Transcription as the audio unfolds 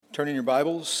Turn in your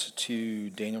Bibles to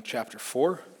Daniel chapter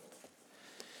 4.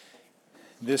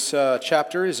 This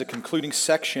chapter is a concluding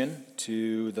section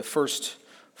to the first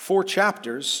 4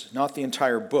 chapters, not the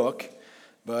entire book,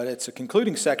 but it's a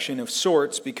concluding section of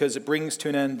sorts because it brings to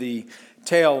an end the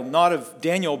tale not of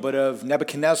Daniel but of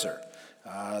Nebuchadnezzar.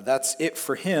 That's it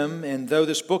for him, and though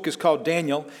this book is called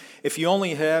Daniel, if you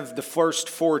only have the first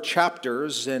 4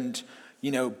 chapters and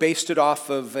based it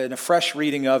off of a fresh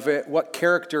reading of it, what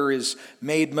character is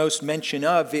made most mention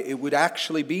of, it would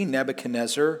actually be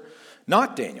Nebuchadnezzar,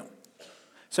 not Daniel.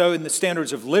 So in the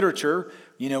standards of literature,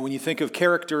 when you think of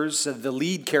characters, the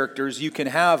lead characters, you can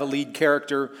have a lead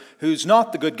character who's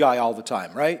not the good guy all the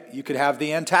time, right? You could have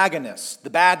the antagonist,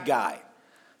 the bad guy.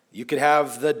 You could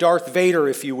have the Darth Vader,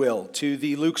 if you will, to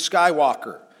the Luke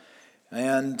Skywalker.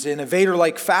 And in a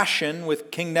Vader-like fashion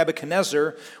with King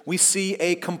Nebuchadnezzar, we see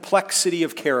a complexity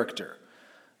of character.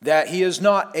 That he is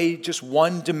not a just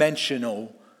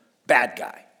one-dimensional bad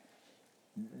guy.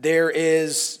 There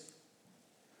is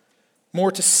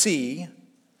more to see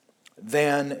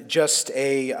than just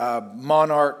a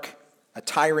monarch, a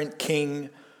tyrant king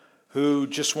who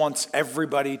just wants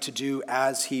everybody to do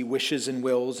as he wishes and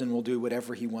wills and will do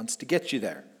whatever he wants to get you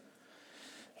there.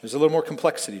 There's a little more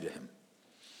complexity to him.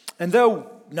 And though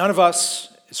none of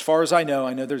us, as far as I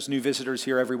know there's new visitors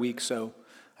here every week, so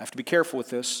I have to be careful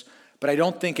with this, but I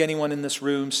don't think anyone in this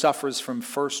room suffers from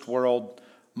first world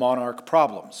monarch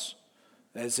problems,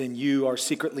 as in you are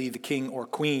secretly the king or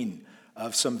queen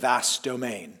of some vast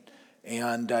domain,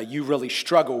 and you really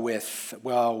struggle with,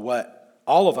 what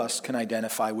all of us can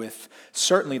identify with,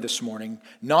 certainly this morning,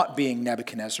 not being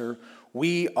Nebuchadnezzar,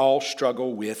 we all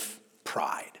struggle with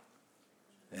pride.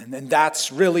 And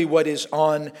that's really what is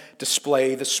on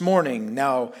display this morning.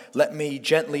 Now, let me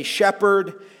gently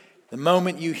shepherd. The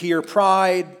moment you hear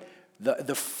pride,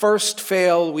 the first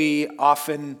fail we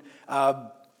often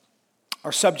are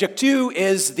subject to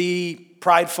is the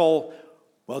prideful,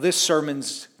 this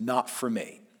sermon's not for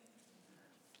me.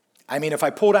 I mean, if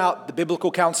I pulled out the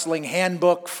biblical counseling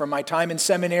handbook from my time in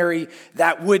seminary,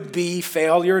 that would be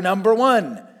failure number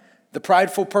 1. The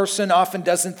prideful person often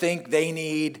doesn't think they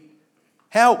need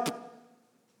help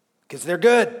because they're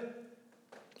good.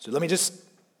 So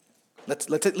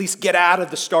let's at least get out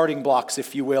of the starting blocks,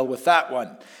 if you will, with that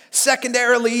one.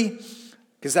 Secondarily,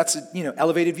 because that's an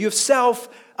elevated view of self,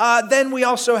 then we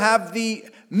also have the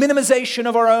minimization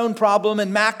of our own problem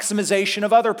and maximization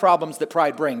of other problems that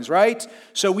pride brings, right?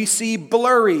 So we see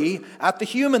blurry at the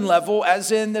human level,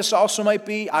 as in this also might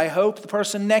be, I hope the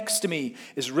person next to me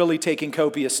is really taking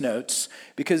copious notes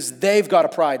because they've got a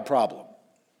pride problem.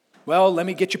 Well, let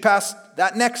me get you past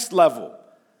that next level.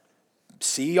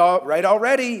 See, right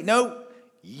already? No,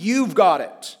 you've got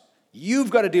it.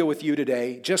 You've got to deal with you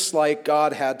today, just like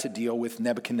God had to deal with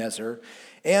Nebuchadnezzar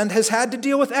and has had to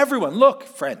deal with everyone. Look,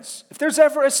 friends, if there's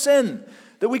ever a sin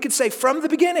that we could say from the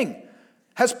beginning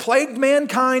has plagued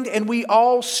mankind and we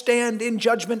all stand in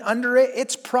judgment under it,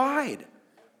 it's pride.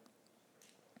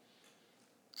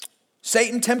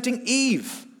 Satan tempting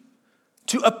Eve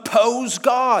to oppose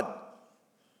God.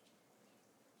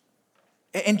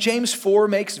 And James 4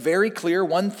 makes very clear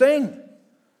one thing.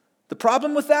 The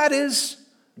problem with that is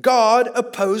God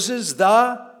opposes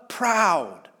the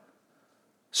proud.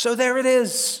 So there it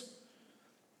is.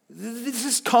 This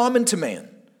is common to man.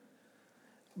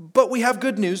 But we have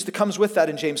good news that comes with that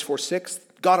in James 4:6.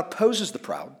 God opposes the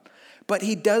proud, but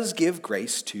he does give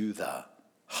grace to the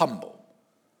humble.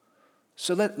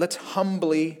 So let's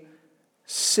humbly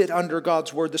sit under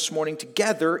God's word this morning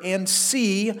together and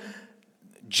see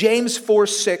James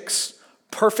 4:6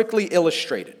 perfectly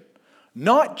illustrated.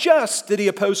 Not just that he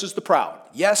opposes the proud.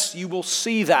 Yes, you will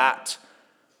see that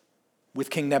with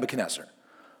King Nebuchadnezzar.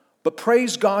 But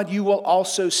praise God, you will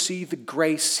also see the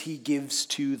grace he gives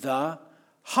to the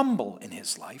humble in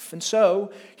his life. And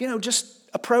so, just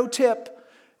a pro tip,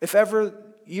 if ever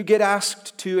you get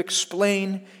asked to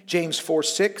explain James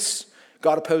 4:6,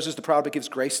 God opposes the proud but gives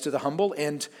grace to the humble,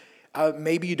 and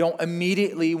maybe you don't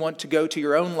immediately want to go to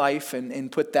your own life and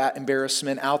put that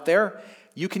embarrassment out there.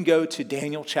 You can go to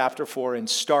Daniel chapter 4 and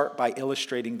start by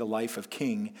illustrating the life of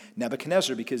King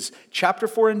Nebuchadnezzar, because chapter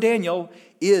 4 in Daniel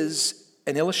is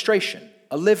an illustration,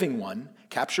 a living one,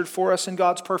 captured for us in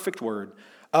God's perfect word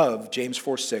of James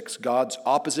 4:6, God's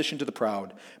opposition to the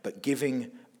proud, but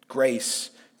giving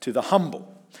grace to the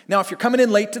humble. Now, if you're coming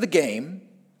in late to the game,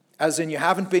 as in you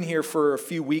haven't been here for a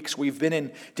few weeks, we've been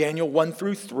in Daniel 1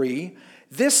 through 3.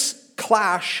 This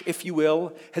clash, if you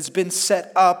will, has been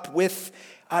set up with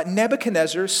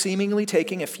Nebuchadnezzar seemingly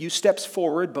taking a few steps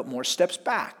forward, but more steps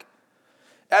back.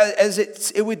 As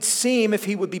it would seem, if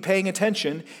he would be paying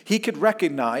attention, he could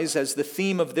recognize as the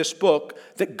theme of this book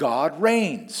that God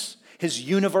reigns, his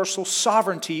universal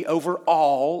sovereignty over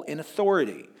all in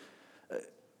authority.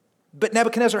 But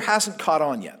Nebuchadnezzar hasn't caught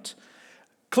on yet.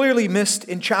 Clearly missed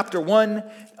in chapter 1,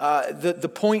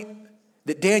 the point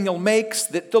that Daniel makes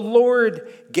that the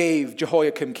Lord gave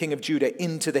Jehoiakim, king of Judah,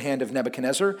 into the hand of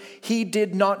Nebuchadnezzar. He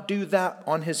did not do that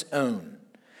on his own.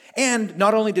 And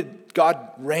not only did God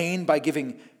reign by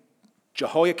giving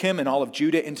Jehoiakim and all of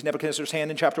Judah into Nebuchadnezzar's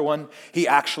hand in chapter 1, he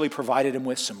actually provided him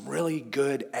with some really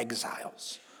good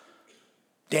exiles.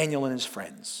 Daniel and his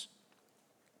friends.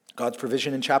 God's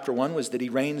provision in chapter 1 was that he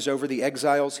reigns over the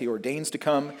exiles he ordains to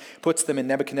come, puts them in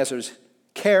Nebuchadnezzar's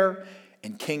care,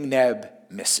 and King Neb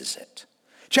misses it.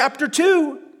 Chapter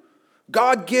 2,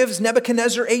 God gives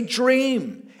Nebuchadnezzar a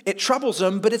dream. It troubles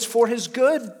him, but it's for his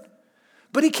good.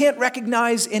 But he can't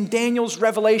recognize in Daniel's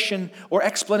revelation or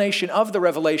explanation of the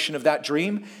revelation of that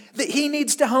dream that he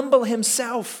needs to humble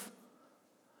himself.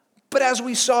 But as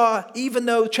we saw, even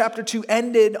though chapter 2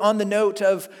 ended on the note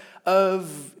of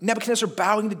Nebuchadnezzar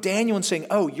bowing to Daniel and saying,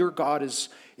 oh, your God is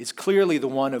clearly the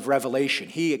one of revelation.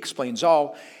 He explains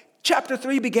all. Chapter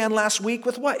 3 began last week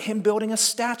with what? Him building a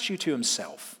statue to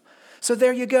himself. So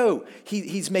there you go.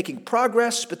 He's making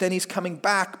progress, but then he's coming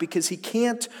back because he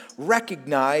can't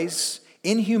recognize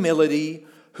in humility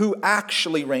who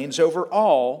actually reigns over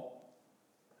all,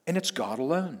 and it's God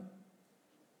alone.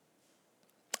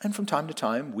 And from time to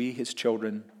time, we, his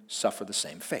children, suffer the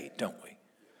same fate, don't we?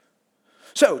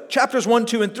 So, chapters 1,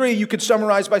 2, and 3, you could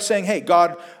summarize by saying, hey,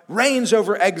 God reigns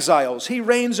over exiles. He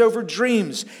reigns over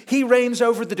dreams. He reigns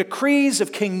over the decrees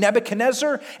of King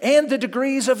Nebuchadnezzar and the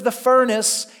degrees of the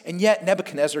furnace, and yet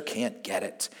Nebuchadnezzar can't get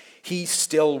it. He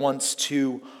still wants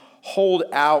to hold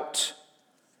out,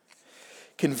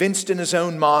 convinced in his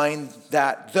own mind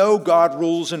that though God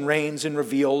rules and reigns and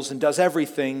reveals and does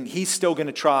everything, he's still going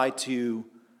to try to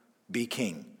be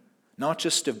king, not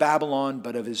just of Babylon,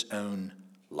 but of his own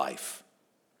life.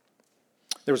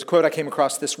 There was a quote I came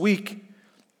across this week,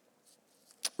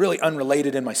 really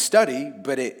unrelated in my study,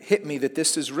 but it hit me that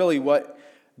this is really what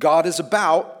God is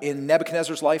about in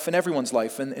Nebuchadnezzar's life and everyone's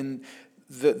life. And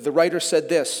the writer said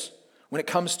this, when it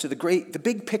comes to the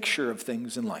big picture of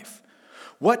things in life,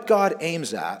 what God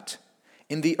aims at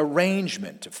in the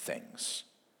arrangement of things,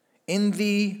 in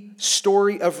the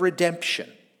story of redemption,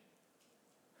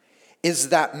 is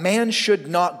that man should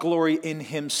not glory in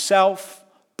himself,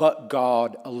 but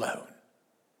God alone.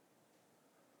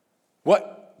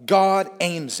 What God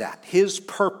aims at, his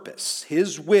purpose,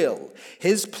 his will,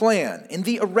 his plan, in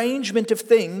the arrangement of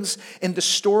things in the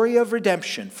story of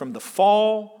redemption, from the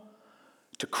fall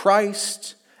to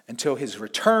Christ until his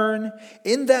return,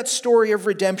 in that story of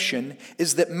redemption,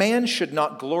 is that man should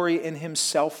not glory in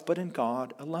himself, but in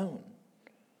God alone.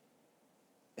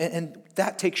 And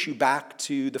that takes you back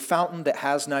to the fountain that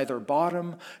has neither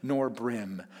bottom nor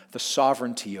brim, the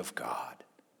sovereignty of God.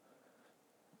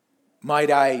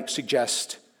 Might I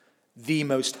suggest the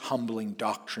most humbling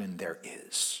doctrine there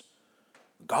is?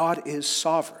 God is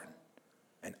sovereign,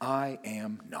 and I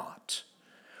am not.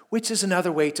 Which is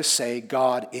another way to say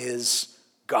God is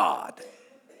God,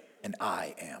 and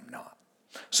I am not.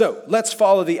 So let's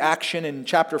follow the action in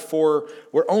chapter 4.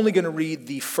 We're only going to read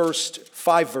the first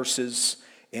 5 verses,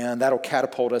 and that'll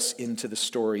catapult us into the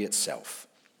story itself.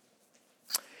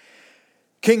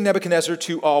 King Nebuchadnezzar,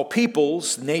 to all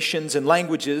peoples, nations, and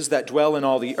languages that dwell in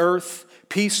all the earth,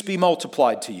 peace be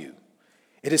multiplied to you.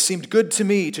 It has seemed good to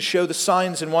me to show the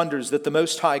signs and wonders that the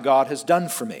Most High God has done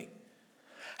for me.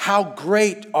 How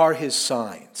great are his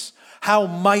signs! How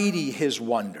mighty his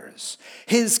wonders!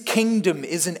 His kingdom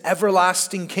is an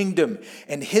everlasting kingdom,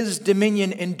 and his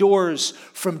dominion endures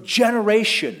from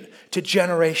generation to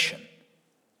generation.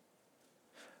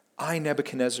 I,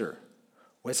 Nebuchadnezzar,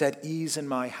 was at ease in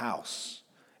my house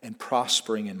and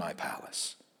prospering in my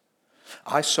palace.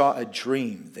 I saw a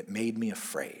dream that made me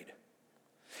afraid.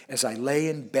 As I lay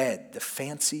in bed, the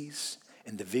fancies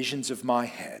and the visions of my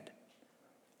head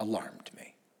alarmed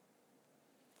me.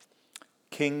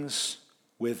 Kings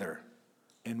wither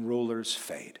and rulers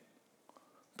fade,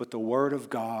 but the word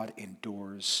of God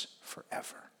endures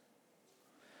forever.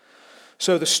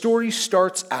 So the story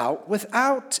starts out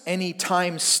without any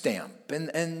time stamp,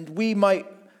 and we might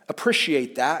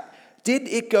appreciate that. Did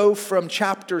it go from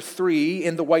chapter 3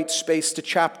 in the white space to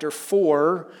chapter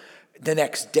 4 the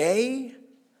next day?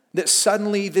 That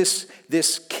suddenly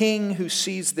this king who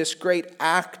sees this great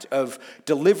act of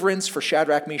deliverance for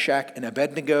Shadrach, Meshach, and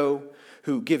Abednego,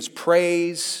 who gives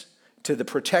praise to the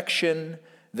protection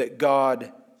that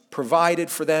God provided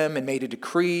for them and made a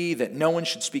decree that no one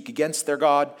should speak against their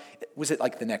God. Was it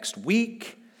like the next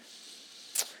week?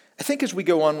 I think as we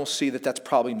go on, we'll see that that's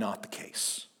probably not the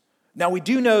case. Now, we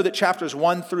do know that chapters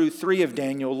 1 through 3 of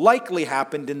Daniel likely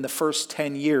happened in the first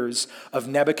 10 years of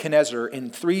Nebuchadnezzar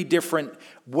in 3 different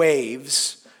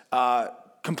waves,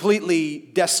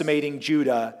 completely decimating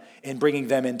Judah and bringing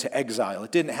them into exile.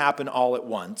 It didn't happen all at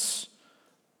once.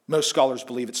 Most scholars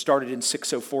believe it started in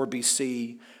 604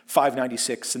 BC,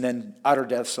 596, and then utter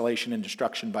desolation and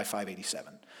destruction by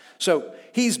 587. So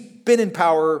he's been in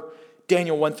power,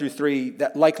 Daniel 1 through 3,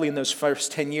 that likely in those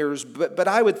first 10 years. But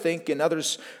I would think, and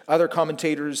other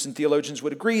commentators and theologians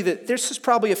would agree, that this is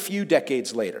probably a few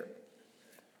decades later.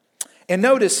 And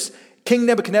notice, King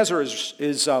Nebuchadnezzar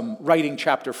is writing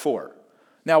chapter 4.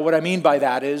 Now, what I mean by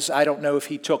that is, I don't know if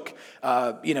he took,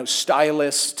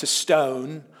 stylus to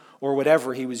stone or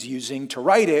whatever he was using to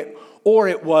write it, or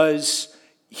it was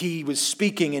he was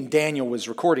speaking and Daniel was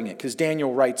recording it, because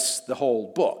Daniel writes the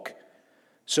whole book.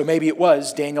 So maybe it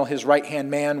was Daniel, his right-hand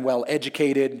man,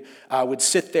 well-educated, would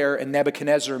sit there, and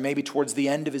Nebuchadnezzar, maybe towards the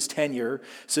end of his tenure,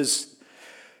 says,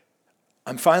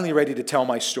 I'm finally ready to tell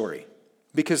my story.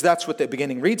 Because that's what the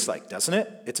beginning reads like, doesn't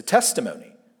it? It's a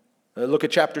testimony. Look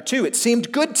at chapter 2. It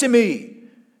seemed good to me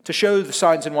to show the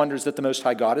signs and wonders that the Most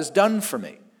High God has done for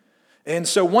me. And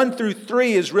so 1 through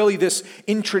 3 is really this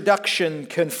introduction,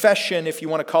 confession, if you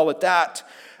want to call it that,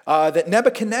 that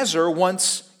Nebuchadnezzar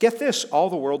wants, get this, all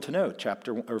the world to know,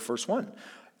 verse 1.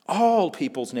 All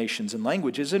peoples, nations, and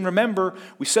languages. And remember,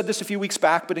 we said this a few weeks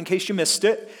back, but in case you missed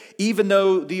it, even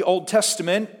though the Old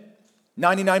Testament,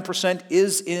 99%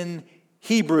 is in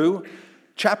Hebrew,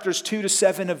 chapters 2 to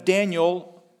 7 of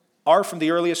Daniel are from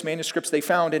the earliest manuscripts they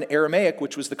found in Aramaic,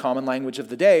 which was the common language of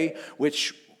the day,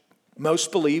 which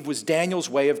most believe was Daniel's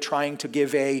way of trying to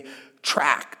give a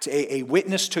tract, a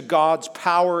witness to God's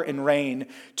power and reign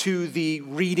to the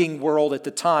reading world at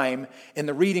the time. And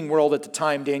the reading world at the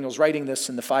time, Daniel's writing this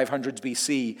in the 500s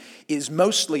BC, is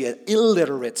mostly an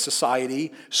illiterate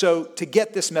society. So to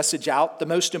get this message out, the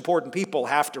most important people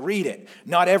have to read it.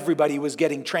 Not everybody was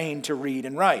getting trained to read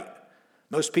and write.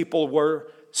 Most people were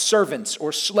servants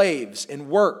or slaves and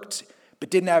worked, but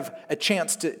didn't have a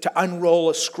chance to unroll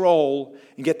a scroll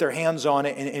and get their hands on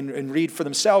it and read for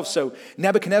themselves. So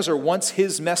Nebuchadnezzar wants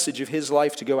his message of his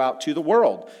life to go out to the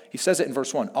world. He says it in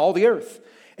verse 1, all the earth.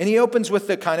 And he opens with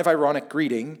the kind of ironic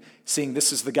greeting, seeing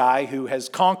this is the guy who has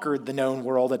conquered the known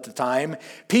world at the time.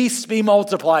 Peace be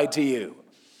multiplied to you.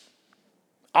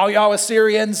 All y'all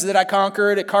Assyrians that I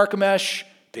conquered at Carchemish,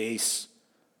 peace.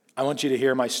 I want you to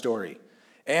hear my story.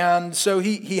 And so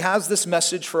he has this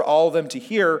message for all of them to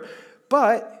hear,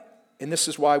 but, and this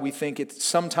is why we think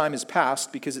some time has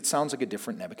passed, because it sounds like a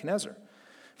different Nebuchadnezzar.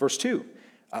 Verse 2,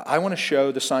 I want to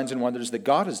show the signs and wonders that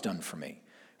God has done for me.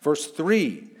 Verse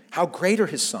 3, how great are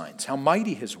his signs, how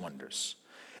mighty his wonders.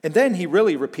 And then he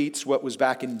really repeats what was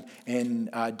back in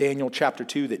Daniel chapter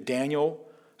 2 that Daniel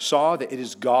saw, that it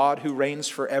is God who reigns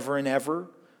forever and ever.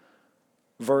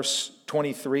 Verse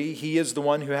 23, he is the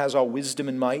one who has all wisdom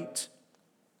and might.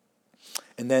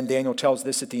 And then Daniel tells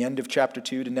this at the end of chapter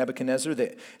 2 to Nebuchadnezzar,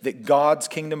 that God's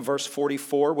kingdom, verse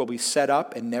 44, will be set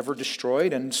up and never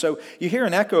destroyed. And so you hear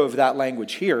an echo of that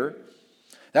language here.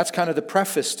 That's kind of the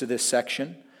preface to this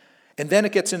section. And then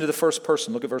it gets into the first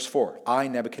person. Look at verse 4. I,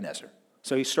 Nebuchadnezzar.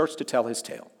 So he starts to tell his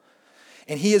tale.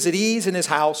 And he is at ease in his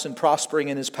house and prospering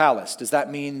in his palace. Does that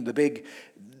mean the big,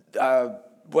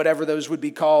 whatever those would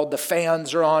be called, the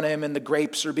fans are on him and the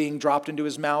grapes are being dropped into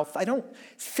his mouth? I don't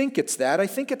think it's that. I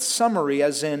think it's summary,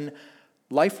 as in,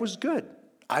 life was good.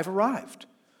 I've arrived.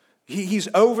 He's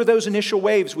over those initial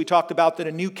waves we talked about that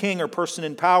a new king or person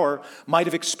in power might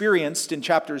have experienced in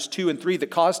chapters 2 and 3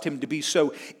 that caused him to be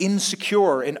so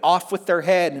insecure and off with their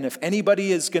head. And if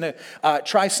anybody is going to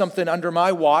try something under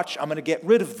my watch, I'm going to get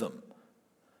rid of them.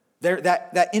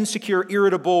 That insecure,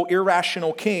 irritable,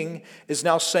 irrational king is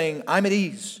now saying, I'm at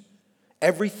ease.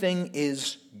 Everything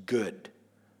is good.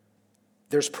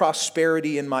 There's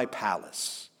prosperity in my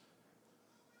palace.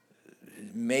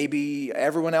 Maybe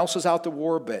everyone else is out to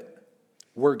war, but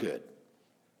we're good.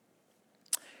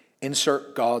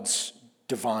 Insert God's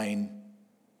divine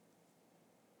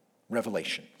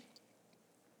revelation.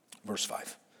 Verse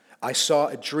 5. I saw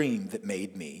a dream that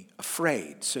made me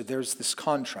afraid. So there's this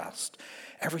contrast.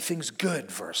 Everything's good,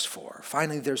 verse 4.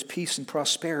 Finally, there's peace and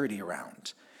prosperity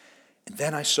around. And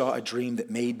then I saw a dream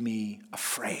that made me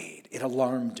afraid. It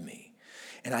alarmed me.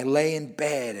 And I lay in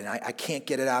bed, and I can't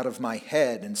get it out of my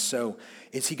head. And so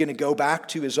is he going to go back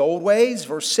to his old ways?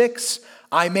 Verse 6,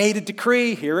 I made a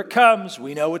decree. Here it comes.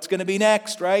 We know what's going to be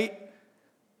next, right?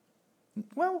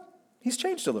 Well, he's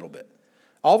changed a little bit.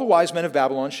 All the wise men of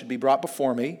Babylon should be brought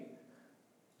before me.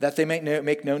 that they may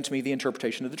make known to me the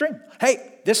interpretation of the dream.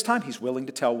 Hey, this time he's willing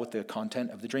to tell what the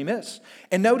content of the dream is.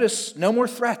 And notice, no more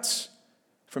threats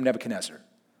from Nebuchadnezzar,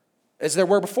 as there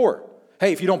were before.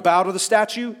 Hey, if you don't bow to the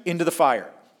statue, into the fire.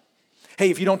 Hey,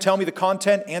 if you don't tell me the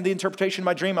content and the interpretation of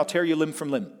my dream, I'll tear you limb from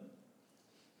limb.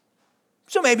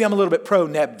 So maybe I'm a little bit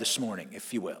pro-Neb this morning,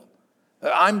 if you will.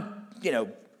 I'm,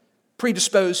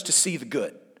 predisposed to see the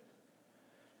good.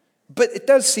 But it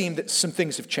does seem that some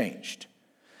things have changed.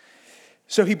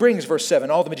 So he brings, verse 7,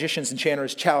 all the magicians,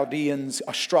 enchanters, Chaldeans,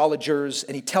 astrologers,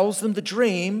 and he tells them the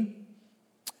dream,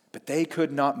 but they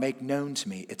could not make known to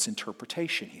me its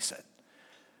interpretation, he said.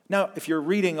 Now, if you're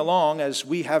reading along as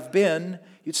we have been,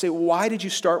 you'd say, well, why did you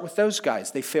start with those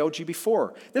guys? They failed you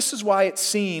before. This is why it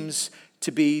seems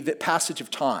to be the passage of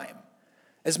time.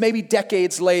 As maybe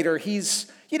decades later,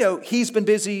 he's been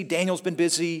busy, Daniel's been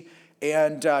busy,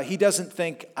 and he doesn't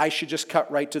think I should just cut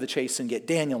right to the chase and get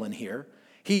Daniel in here.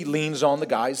 He leans on the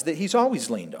guys that he's always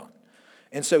leaned on.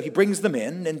 And so he brings them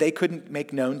in, and they couldn't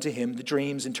make known to him the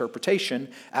dream's interpretation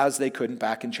as they couldn't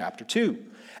back in chapter 2.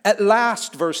 At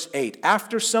last, verse 8,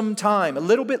 after some time, a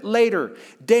little bit later,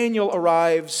 Daniel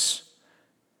arrives,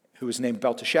 who is named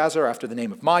Belteshazzar after the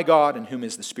name of my God, and whom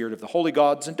is the spirit of the holy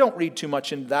gods. And don't read too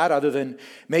much into that other than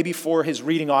maybe for his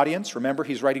reading audience. Remember,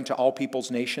 he's writing to all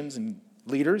peoples, nations, and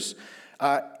leaders.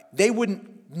 They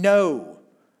wouldn't know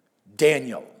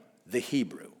Daniel, the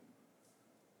Hebrew.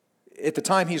 At the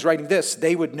time he's writing this,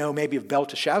 they would know maybe of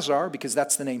Belteshazzar because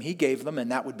that's the name he gave them,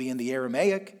 and that would be in the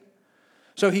Aramaic.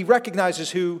 So he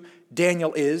recognizes who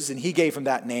Daniel is, and he gave him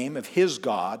that name of his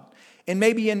God. And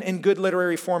maybe in good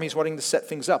literary form, he's wanting to set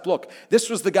things up. Look, this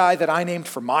was the guy that I named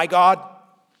for my God,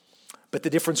 but the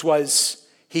difference was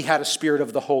he had a spirit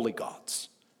of the holy gods.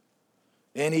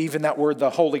 And even that word, the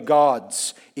holy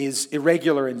gods, is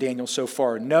irregular in Daniel so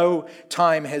far. No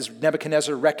time has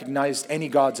Nebuchadnezzar recognized any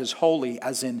gods as holy,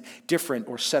 as in different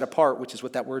or set apart, which is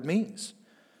what that word means.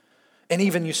 And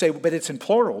even you say, but it's in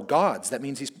plural, gods. That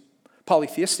means he's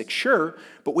polytheistic. Sure,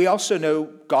 but we also know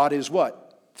God is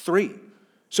what? 3.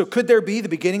 So could there be the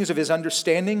beginnings of his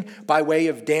understanding by way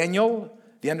of Daniel,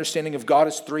 the understanding of God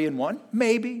as 3 in 1?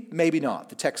 Maybe, maybe not.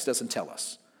 The text doesn't tell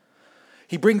us.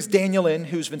 He brings Daniel in,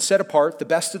 who's been set apart, the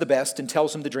best of the best, and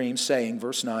tells him the dream, saying,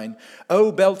 verse 9, O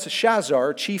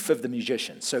Belteshazzar, chief of the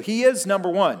magicians. So he is number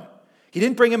 1. He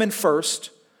didn't bring him in first,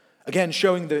 again,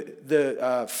 showing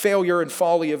the failure and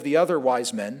folly of the other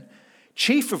wise men.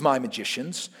 Chief of my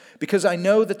magicians, because I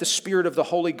know that the spirit of the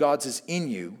holy gods is in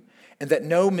you, and that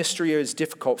no mystery is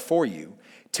difficult for you.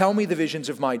 Tell me the visions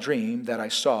of my dream that I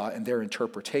saw and their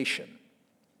interpretation.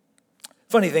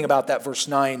 Funny thing about that, verse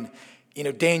 9,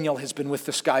 Daniel has been with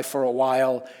this guy for a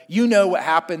while. You know what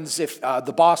happens if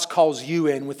the boss calls you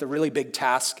in with a really big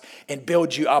task and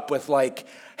builds you up with like,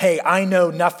 hey, I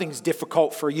know nothing's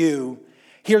difficult for you.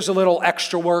 Here's a little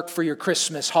extra work for your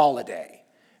Christmas holiday.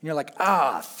 And you're like,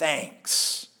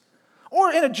 thanks.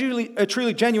 Or in a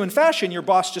truly genuine fashion, your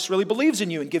boss just really believes in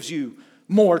you and gives you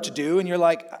more to do, and you're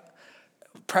like,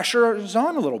 pressure is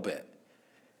on a little bit.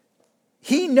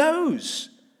 He knows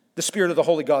the spirit of the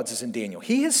holy gods is in Daniel.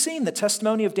 He has seen the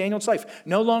testimony of Daniel's life.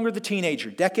 No longer the teenager,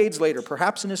 decades later,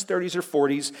 perhaps in his 30s or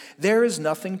 40s, there is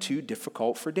nothing too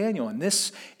difficult for Daniel. And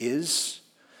this is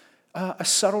a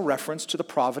subtle reference to the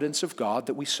providence of God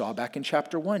that we saw back in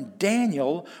chapter 1.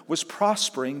 Daniel was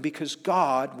prospering because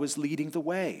God was leading the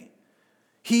way.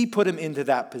 He put him into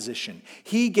that position.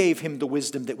 He gave him the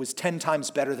wisdom that was 10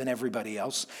 times better than everybody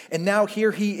else. And now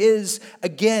here he is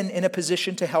again in a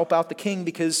position to help out the king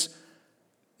because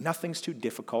nothing's too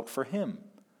difficult for him.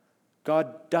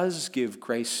 God does give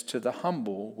grace to the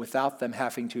humble without them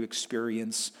having to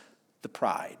experience the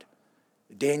pride.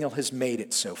 Daniel has made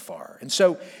it so far. And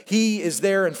so he is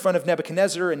there in front of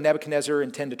Nebuchadnezzar, and Nebuchadnezzar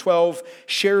in 10 to 12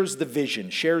 shares the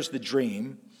vision, shares the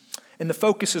dream, and the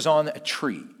focus is on a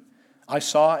tree. I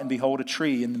saw and behold a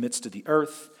tree in the midst of the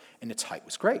earth, and its height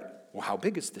was great. Well, how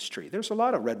big is this tree? There's a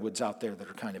lot of redwoods out there that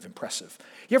are kind of impressive.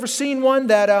 You ever seen one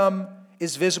that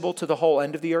is visible to the whole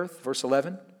end of the earth? Verse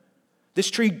 11. This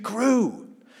tree grew,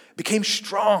 became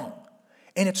strong,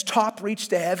 and its top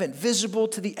reached to heaven, visible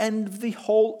to the end of the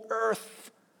whole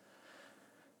earth.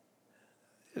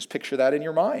 Just picture that in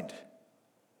your mind.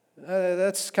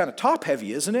 That's kind of top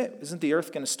heavy, isn't it? Isn't the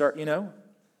earth going to start,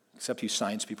 Except you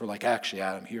science people are like, actually,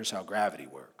 Adam, here's how gravity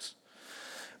works.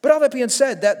 But all that being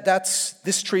said,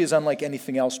 this tree is unlike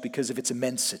anything else because of its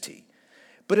immensity.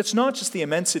 But it's not just the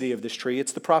immensity of this tree,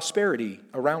 it's the prosperity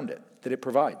around it that it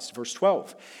provides. Verse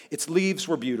 12, its leaves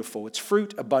were beautiful, its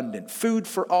fruit abundant, food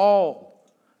for all.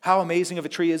 How amazing of a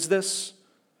tree is this?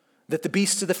 That the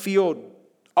beasts of the field,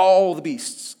 all the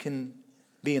beasts can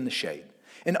be in the shade.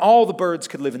 And all the birds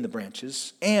could live in the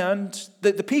branches. And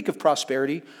the peak of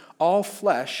prosperity, all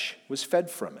flesh was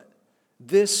fed from it.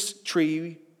 This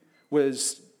tree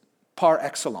was par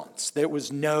excellence. There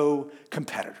was no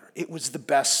competitor. It was the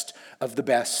best of the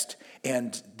best.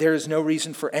 And there is no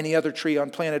reason for any other tree on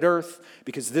planet Earth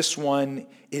because this one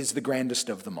is the grandest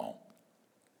of them all.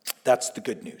 That's the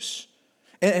good news.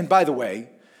 And by the way,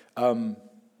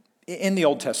 in the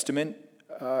Old Testament,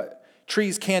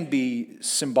 trees can be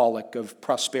symbolic of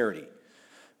prosperity.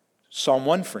 Psalm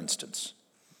 1, for instance,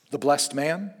 the blessed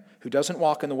man who doesn't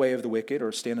walk in the way of the wicked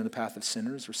or stand in the path of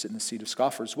sinners or sit in the seat of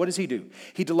scoffers. What does he do?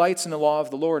 He delights in the law of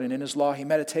the Lord, and in his law he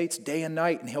meditates day and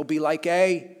night, and he'll be like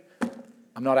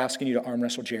I'm not asking you to arm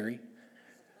wrestle Jerry.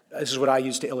 This is what I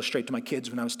used to illustrate to my kids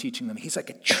when I was teaching them. He's like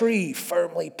a tree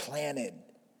firmly planted,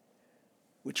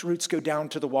 which roots go down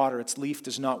to the water. Its leaf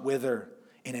does not wither.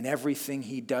 And in everything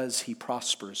he does, he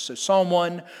prospers. So Psalm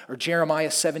 1 or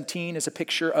Jeremiah 17 is a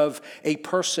picture of a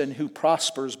person who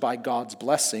prospers by God's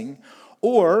blessing.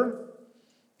 Or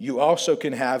you also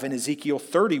can have in Ezekiel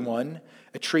 31,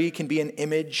 a tree can be an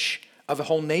image of a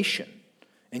whole nation.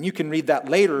 And you can read that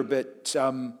later, but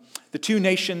the two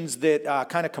nations that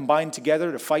kind of combined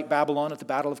together to fight Babylon at the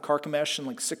Battle of Carchemish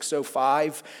in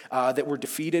 605 that were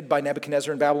defeated by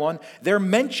Nebuchadnezzar in Babylon, they're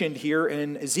mentioned here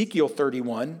in Ezekiel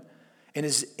 31.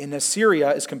 And in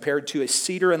Assyria is compared to a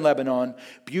cedar in Lebanon,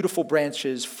 beautiful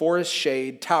branches, forest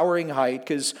shade, towering height,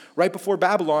 because right before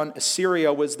Babylon,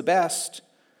 Assyria was the best.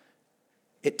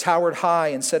 It towered high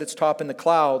and set its top in the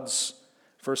clouds,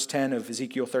 verse 10 of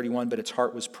Ezekiel 31, but its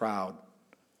heart was proud.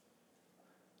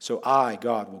 So I,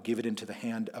 God, will give it into the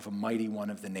hand of a mighty one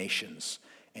of the nations,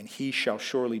 and he shall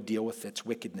surely deal with its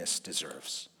wickedness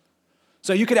deserves.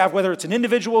 So you could have whether it's an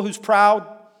individual who's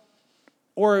proud,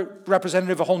 or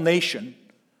representative of a whole nation,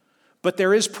 but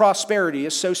there is prosperity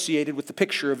associated with the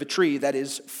picture of a tree that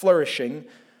is flourishing.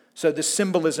 So the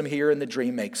symbolism here in the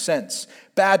dream makes sense.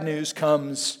 Bad news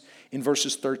comes in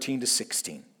verses 13 to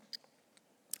 16.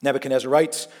 Nebuchadnezzar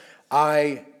writes,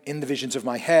 I, in the visions of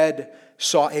my head,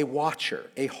 saw a watcher,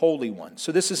 a holy one.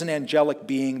 So this is an angelic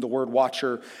being, the word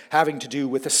watcher, having to do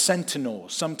with a sentinel,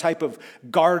 some type of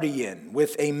guardian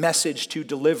with a message to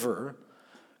deliver,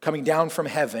 coming down from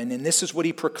heaven, and this is what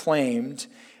he proclaimed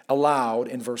aloud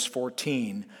in verse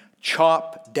 14,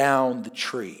 chop down the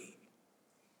tree.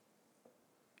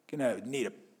 You're going to need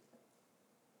a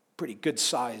pretty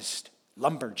good-sized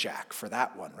lumberjack for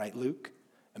that one, right, Luke?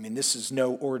 I mean, this is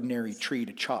no ordinary tree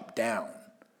to chop down.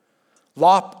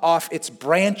 Lop off its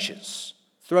branches,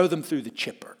 throw them through the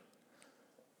chipper.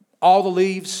 All the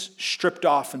leaves stripped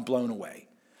off and blown away.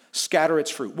 Scatter its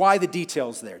fruit. Why the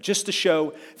details there? Just to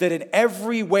show that in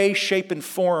every way, shape, and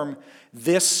form,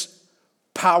 this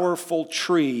powerful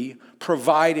tree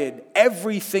provided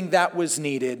everything that was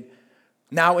needed.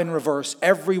 Now in reverse,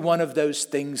 every one of those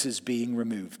things is being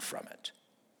removed from it,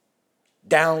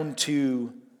 down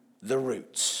to the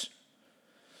roots.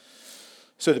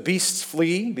 So the beasts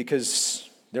flee because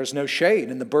there's no shade,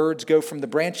 and the birds go from the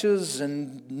branches,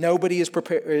 and nobody is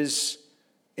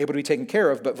able to be taken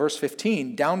care of. But verse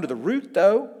 15, down to the root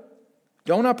though,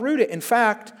 don't uproot it. In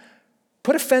fact,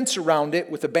 put a fence around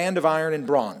it with a band of iron and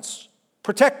bronze.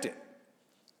 Protect it,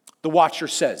 the watcher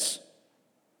says.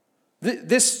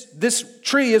 This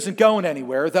tree isn't going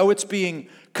anywhere, though it's being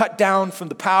cut down from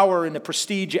the power and the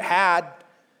prestige it had.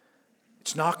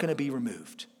 It's not going to be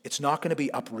removed. It's not going to be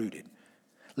uprooted.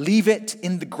 Leave it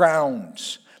in the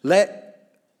ground.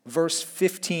 Verse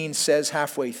 15 says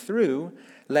halfway through,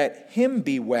 let him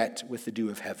be wet with the dew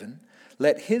of heaven.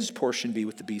 Let his portion be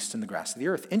with the beasts and the grass of the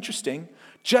earth. Interesting.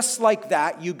 Just like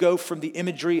that, you go from the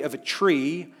imagery of a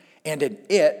tree and an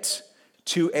it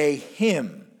to a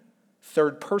him,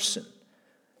 third person.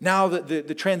 Now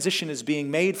the transition is being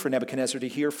made for Nebuchadnezzar to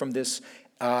hear from this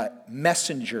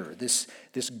messenger, this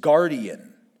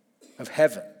guardian of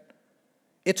heaven.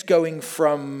 It's going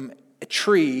from a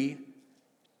tree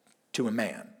to a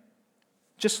man.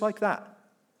 Just like that.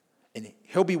 And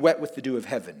he'll be wet with the dew of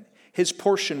heaven. His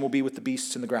portion will be with the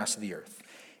beasts and the grass of the earth.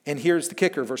 And here's the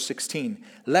kicker, verse 16.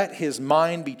 Let his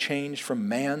mind be changed from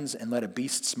man's, and let a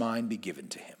beast's mind be given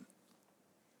to him.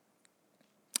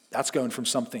 That's going from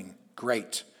something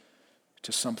great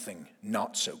to something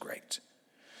not so great.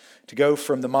 To go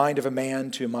from the mind of a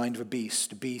man to a mind of a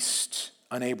beast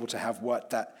unable to have what?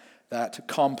 That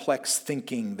complex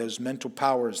thinking, those mental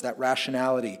powers, that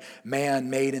rationality, man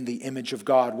made in the image of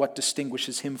God. What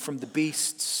distinguishes him from the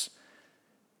beasts?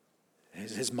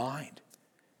 His mind,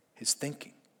 his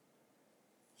thinking.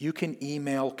 You can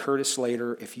email Curtis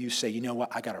later if you say, you know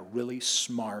what, I got a really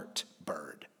smart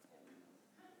bird.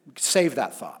 Save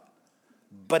that thought.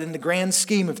 But in the grand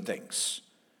scheme of things,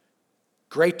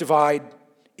 Great divide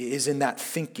is in that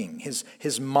thinking.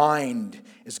 His mind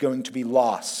is going to be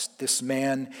lost. This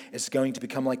man is going to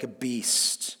become like a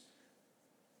beast.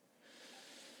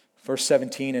 Verse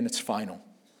 17, and it's final.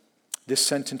 This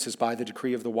sentence is by the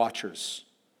decree of the watchers.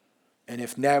 And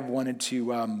if Neb wanted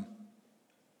to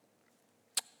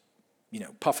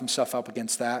puff himself up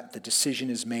against that, the decision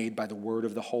is made by the word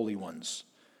of the holy ones.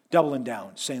 Doubling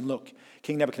down, saying, look,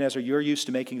 King Nebuchadnezzar, you're used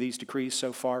to making these decrees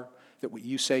so far that what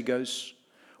you say goes,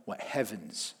 what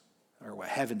heaven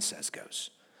says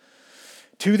goes.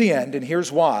 To the end, and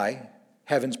here's why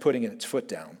heaven's putting its foot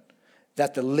down,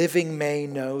 that the living may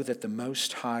know that the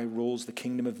Most High rules the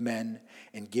kingdom of men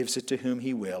and gives it to whom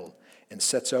he will and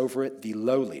sets over it the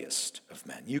lowliest of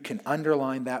men. You can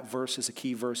underline that verse as a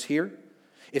key verse here.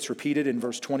 It's repeated in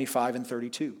verse 25 and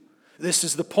 32. This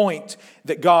is the point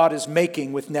that God is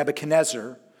making with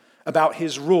Nebuchadnezzar about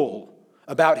his rule,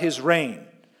 about his reign,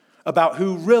 about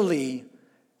who really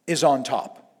is on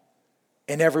top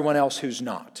and everyone else who's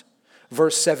not.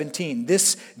 Verse 17,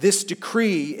 this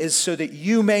decree is so that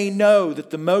you may know that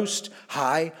the Most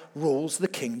High rules the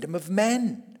kingdom of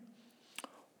men.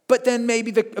 But then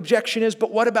maybe the objection is,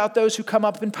 but what about those who come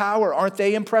up in power? Aren't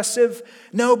they impressive?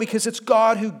 No, because it's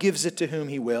God who gives it to whom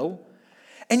he will.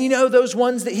 And you know those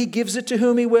ones that he gives it to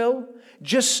whom he will?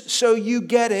 Just so you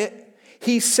get it,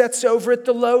 he sets over it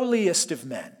the lowliest of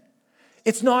men.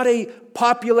 It's not a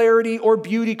popularity or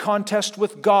beauty contest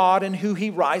with God and who he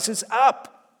rises up.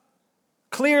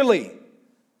 Clearly,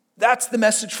 that's the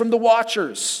message from the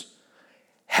watchers.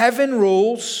 Heaven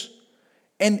rules,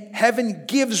 and heaven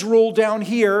gives rule down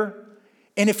here.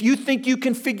 And if you think you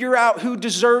can figure out who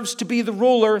deserves to be the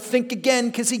ruler, think again,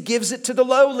 because he gives it to the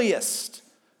lowliest.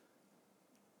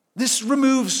 This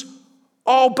removes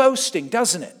all boasting,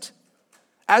 doesn't it?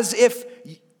 As if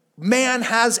man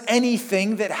has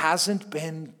anything that hasn't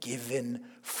been given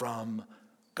from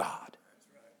God.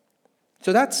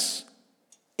 So that's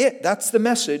it. That's the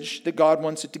message that God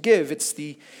wants it to give.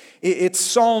 It's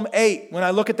Psalm 8. When I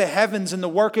look at the heavens and the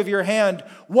work of your hand,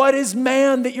 what is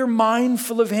man that you're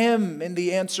mindful of him? And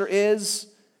the answer is,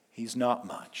 he's not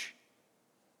much.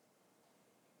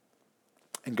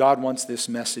 And God wants this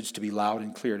message to be loud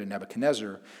and clear to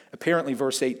Nebuchadnezzar. Apparently,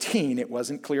 verse 18, it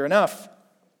wasn't clear enough.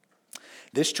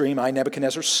 This dream I,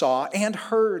 Nebuchadnezzar, saw and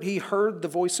heard. He heard the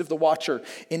voice of the watcher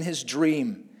in his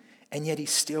dream, and yet he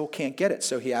still can't get it.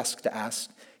 So he has to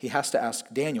ask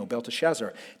Daniel,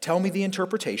 Belteshazzar, tell me the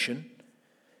interpretation,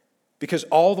 because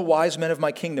all the wise men of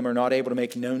my kingdom are not able to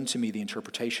make known to me the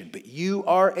interpretation. But you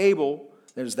are able.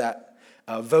 There's that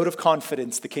vote of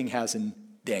confidence the king has in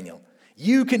Daniel.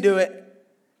 You can do it.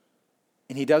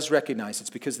 And he does recognize it's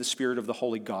because the spirit of the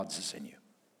holy gods is in you.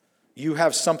 You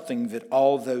have something that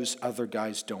all those other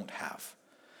guys don't have.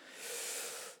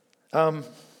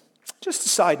 Just a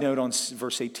side note on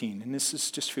verse 18, and this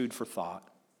is just food for thought.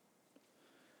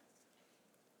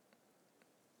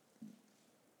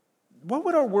 What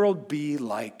would our world be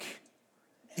like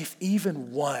if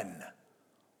even one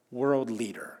world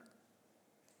leader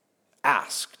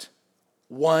asked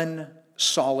one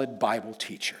solid Bible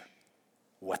teacher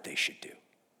what they should do?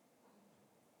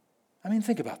 I mean,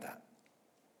 think about that.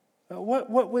 What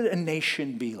would a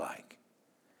nation be like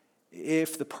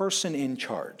if the person in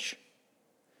charge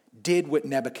did what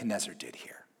Nebuchadnezzar did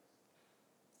here?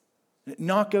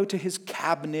 Not go to his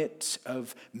cabinet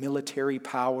of military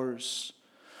powers,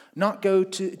 not go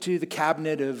to the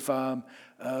cabinet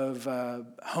of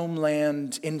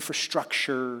homeland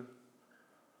infrastructure,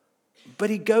 but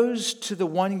he goes to the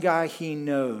one guy he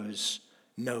knows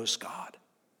God.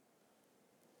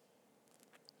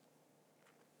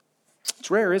 It's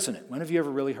rare, isn't it? When have you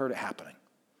ever really heard it happening?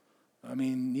 I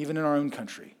mean, even in our own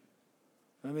country.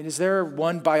 I mean, is there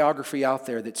one biography out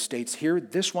there that states here,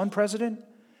 this one president,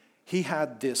 he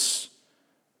had this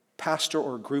pastor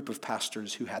or group of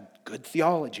pastors who had good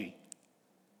theology,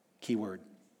 keyword,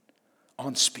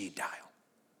 on speed dial.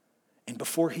 And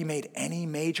before he made any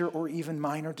major or even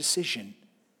minor decision,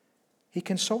 he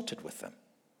consulted with them.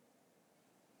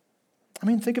 I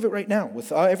mean, think of it right now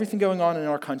with everything going on in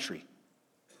our country.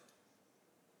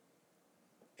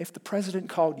 If the president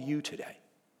called you today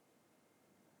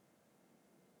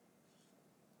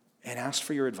and asked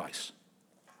for your advice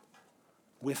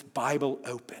with Bible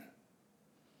open,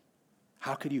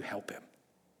 how could you help him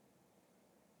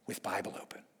with Bible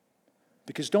open?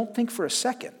 Because don't think for a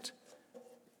second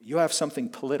you have something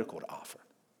political to offer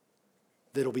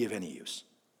that'll be of any use.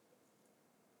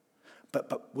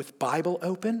 But with Bible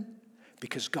open,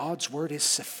 because God's word is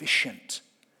sufficient.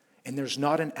 And there's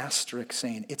not an asterisk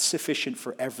saying it's sufficient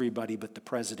for everybody but the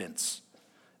presidents.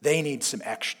 They need some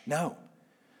extra. No.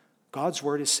 God's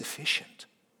word is sufficient.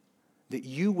 that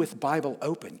you with Bible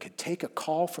open could take a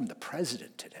call from the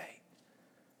president today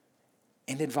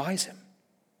and advise him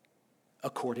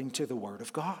according to the Word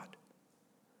of God.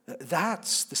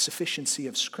 That's the sufficiency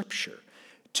of Scripture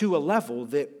to a level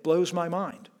that blows my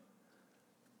mind.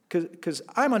 Because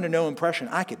I'm under no impression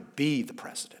I could be the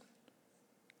president.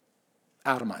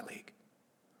 Out of my league.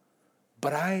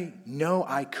 But I know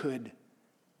I could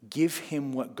give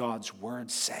him what God's Word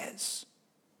says.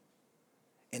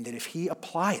 And that if he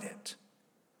applied it,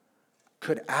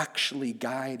 could actually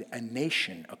guide a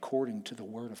nation according to the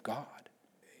Word of God.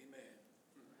 Amen.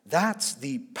 That's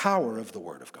the power of the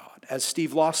Word of God. As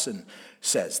Steve Lawson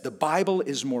says, the Bible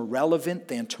is more relevant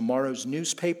than tomorrow's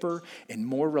newspaper and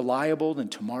more reliable than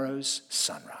tomorrow's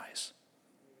sunrise.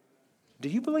 Do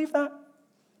you believe that?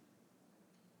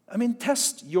 I mean,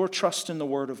 test your trust in the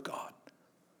Word of God.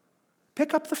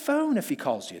 Pick up the phone if he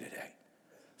calls you today.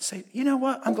 Say, you know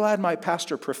what? I'm glad my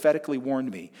pastor prophetically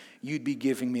warned me you'd be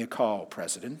giving me a call,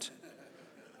 President.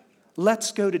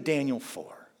 Let's go to Daniel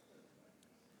 4.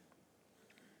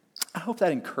 I hope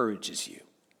that encourages you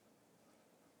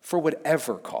for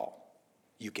whatever call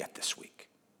you get this week,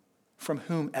 from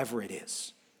whomever it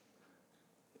is.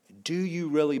 Do you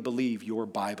really believe your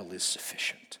Bible is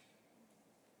sufficient?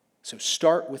 So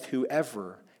start with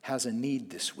whoever has a need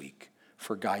this week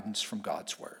for guidance from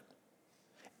God's Word.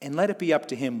 And let it be up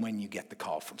to him when you get the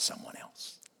call from someone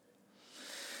else.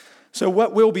 So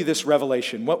what will be this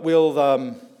revelation? What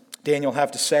will Daniel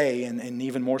have to say? And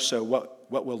even more so,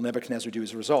 what will Nebuchadnezzar do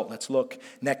as a result? Let's look.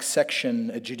 Next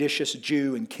section, a judicious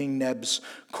Jew in King Neb's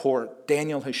court.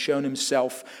 Daniel has shown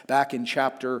himself back in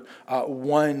chapter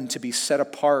 1 to be set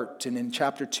apart. And in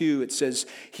chapter 2, it says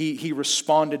he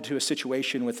responded to a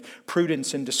situation with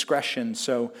prudence and discretion.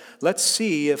 So let's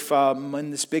see if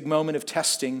in this big moment of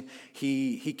testing,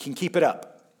 he can keep it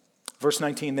up. Verse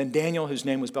 19, then Daniel, whose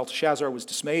name was Belteshazzar, was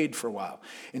dismayed for a while,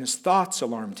 and his thoughts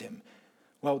alarmed him.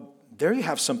 Well, there you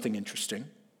have something interesting.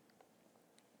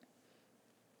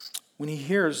 When he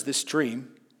hears this dream,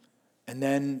 and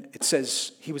then it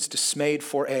says he was dismayed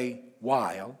for a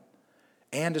while,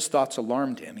 and his thoughts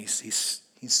alarmed him. He's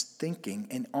thinking,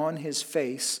 and on his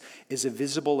face is a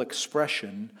visible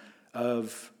expression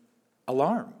of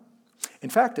alarm. In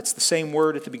fact, it's the same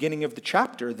word at the beginning of the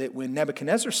chapter that when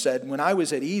Nebuchadnezzar said, when I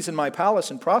was at ease in my palace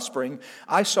and prospering,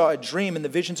 I saw a dream and the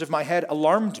visions of my head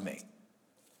alarmed me.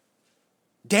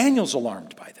 Daniel's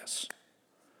alarmed by this.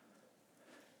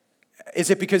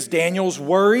 Is it because Daniel's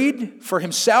worried for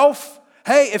himself?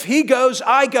 Hey, if he goes,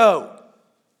 I go.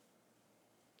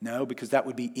 No, because that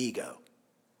would be ego.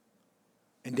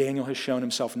 And Daniel has shown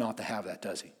himself not to have that,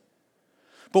 does he?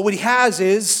 But what he has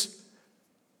is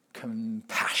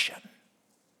compassion.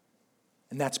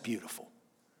 And that's beautiful.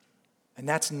 And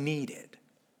that's needed.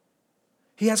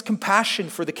 He has compassion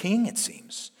for the king, it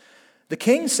seems. The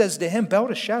king says to him,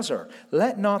 Belteshazzar,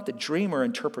 let not the dream or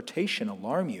interpretation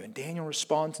alarm you. And Daniel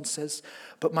responds and says,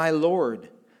 but my Lord,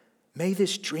 may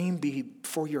this dream be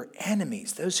for your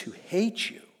enemies, those who hate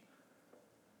you.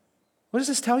 What does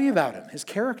this tell you about him, his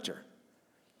character?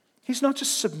 He's not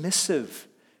just submissive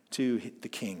to the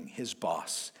king, his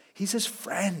boss. He's his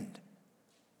friend.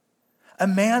 A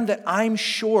man that I'm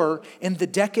sure in the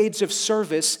decades of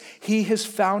service, he has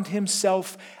found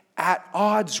himself at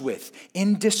odds with,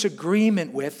 in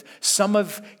disagreement with some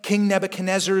of King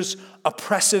Nebuchadnezzar's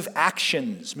oppressive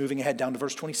actions. Moving ahead down to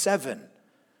verse 27.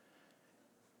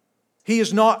 He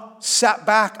has not sat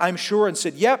back, I'm sure, and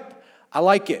said, yep, I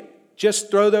like it. Just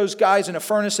throw those guys in a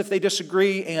furnace if they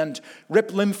disagree and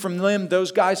rip limb from limb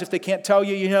those guys if they can't tell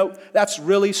you, that's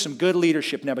really some good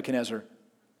leadership, Nebuchadnezzar.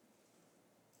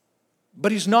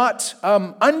 But he's not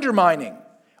undermining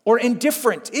or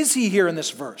indifferent, is he, here in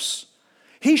this verse?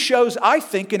 He shows, I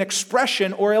think, an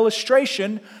expression or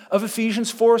illustration of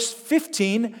Ephesians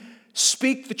 4:15,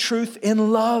 speak the truth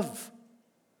in love.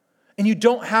 And you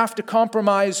don't have to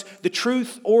compromise the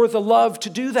truth or the love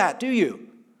to do that, do you?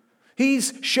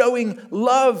 He's showing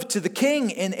love to the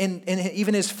king in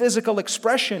even his physical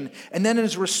expression. And then in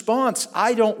his response,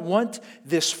 I don't want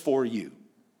this for you.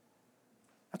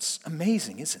 That's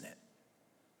amazing, isn't it?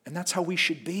 And that's how we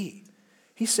should be.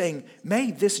 He's saying, may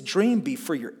this dream be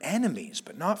for your enemies,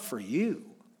 but not for you.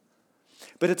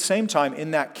 But at the same time,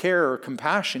 in that care or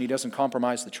compassion, he doesn't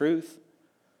compromise the truth.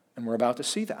 And we're about to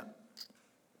see that.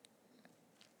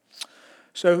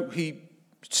 So he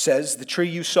says, the tree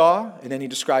you saw, and then he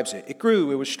describes it. It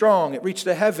grew, it was strong, it reached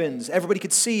the heavens. Everybody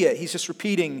could see it. He's just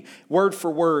repeating word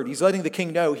for word. He's letting the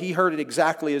king know he heard it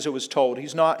exactly as it was told.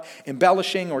 He's not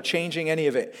embellishing or changing any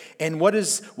of it. And what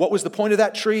was the point of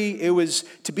that tree? It was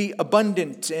to be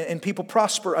abundant and people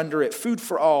prosper under it. Food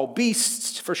for all,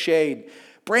 beasts for shade.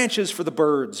 branches for the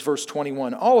birds, verse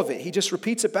 21, all of it. He just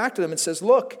repeats it back to them and says,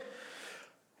 look,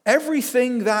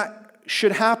 everything that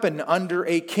should happen under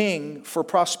a king for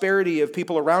prosperity of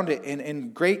people around it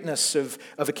and greatness of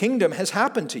a kingdom has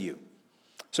happened to you.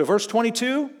 So verse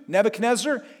 22,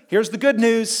 Nebuchadnezzar, here's the good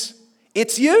news.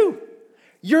 It's you.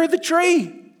 You're the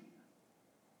tree.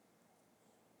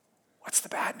 What's the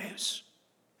bad news?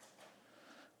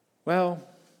 Well,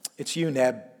 it's you,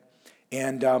 Neb,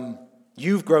 and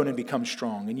you've grown and become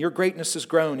strong, and your greatness has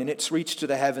grown, and it's reached to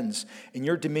the heavens, and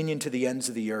your dominion to the ends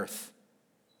of the earth.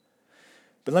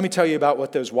 But let me tell you about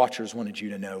what those watchers wanted you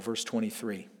to know. Verse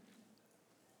 23.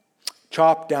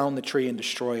 Chop down the tree and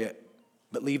destroy it,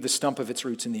 but leave the stump of its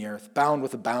roots in the earth, bound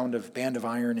with a band of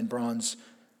iron and bronze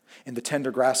in the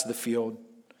tender grass of the field.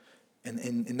 And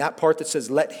in that part that says,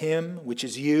 let him, which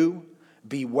is you,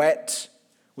 be wet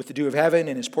with the dew of heaven,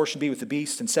 and his portion be with the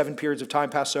beast, and 7 periods of time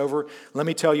pass over. Let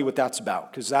me tell you what that's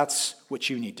about, because that's what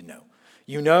you need to know.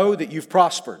 You know that you've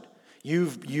prospered.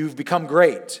 You've become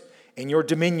great, and your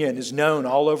dominion is known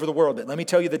all over the world. But let me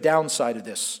tell you the downside of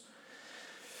this.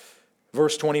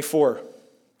 Verse 24.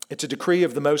 It's a decree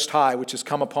of the Most High, which has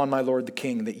come upon my Lord the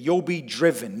King, that you'll be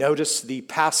driven. Notice the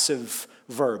passive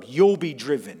verb. You'll be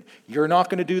driven. You're not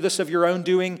going to do this of your own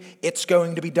doing. It's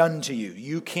going to be done to you.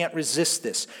 You can't resist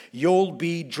this. You'll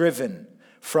be driven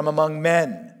from among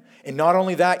men. And not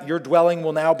only that, your dwelling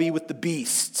will now be with the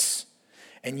beasts.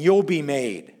 And you'll be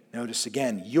made, notice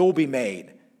again, you'll be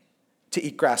made to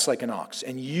eat grass like an ox.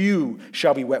 And you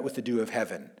shall be wet with the dew of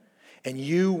heaven. And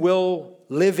you will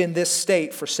live in this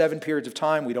state for 7 periods of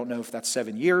time. We don't know if that's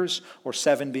 7 years or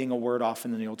 7 being a word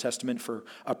often in the Old Testament for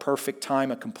a perfect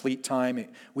time, a complete time.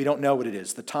 We don't know what it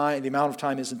is. The amount of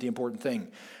time isn't the important thing.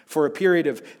 For a period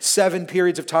of 7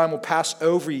 periods of time will pass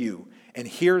over you. And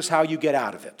here's how you get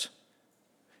out of it.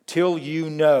 Till you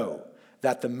know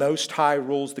that the Most High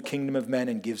rules the kingdom of men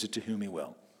and gives it to whom he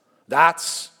will.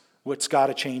 That's what's got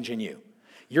to change in you.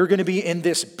 You're going to be in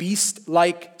this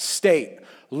beast-like state,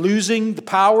 losing the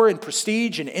power and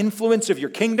prestige and influence of your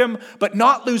kingdom, but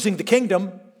not losing the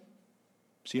kingdom.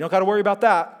 So you don't got to worry about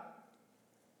that.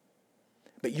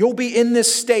 But you'll be in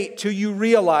this state till you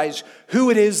realize who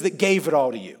it is that gave it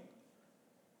all to you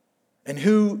and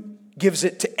who gives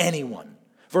it to anyone.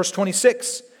 Verse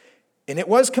 26, and it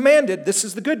was commanded, this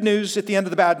is the good news at the end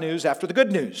of the bad news after the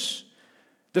good news.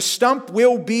 The stump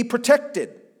will be protected.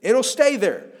 It'll stay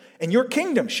there. And your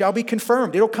kingdom shall be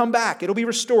confirmed. It'll come back. It'll be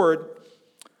restored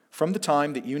from the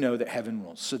time that you know that heaven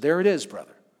rules. So there it is,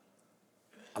 brother.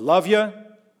 I love you.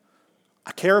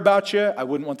 I care about you. I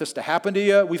wouldn't want this to happen to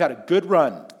you. We've had a good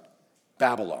run,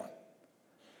 Babylon.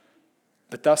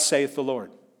 But thus saith the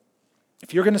Lord.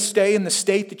 If you're going to stay in the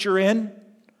state that you're in,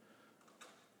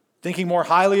 thinking more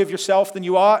highly of yourself than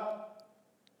you ought,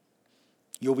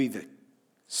 you'll be the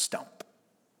stump.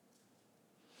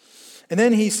 And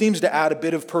then he seems to add a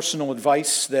bit of personal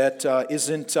advice that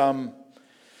isn't...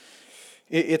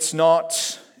 It's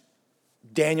not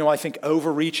Daniel, I think,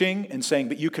 overreaching and saying,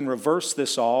 but you can reverse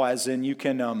this all, as in you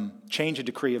can change a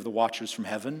decree of the watchers from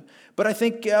heaven. But I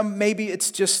think maybe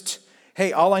it's just,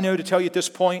 hey, all I know to tell you at this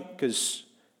point, because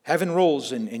heaven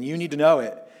rules and you need to know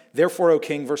it. Therefore, O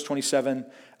king, verse 27,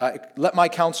 let my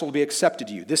counsel be accepted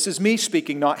to you. This is me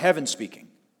speaking, not heaven speaking.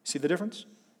 See the difference?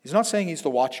 He's not saying he's the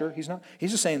watcher. He's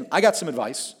just saying, I got some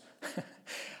advice.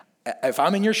 If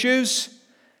I'm in your shoes,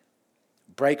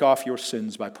 break off your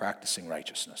sins by practicing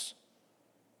righteousness.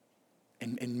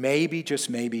 And maybe, just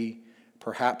maybe,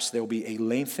 perhaps there'll be a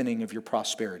lengthening of your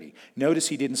prosperity. Notice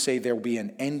he didn't say there'll be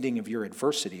an ending of your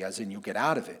adversity, as in you'll get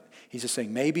out of it. He's just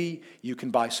saying maybe you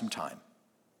can buy some time.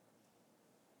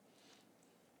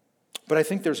 But I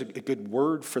think there's a good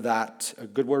word for that, a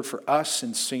good word for us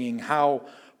in seeing how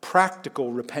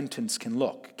practical repentance can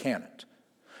look, can it?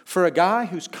 For a guy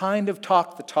who's kind of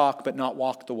talked the talk but not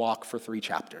walked the walk for 3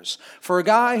 chapters. For a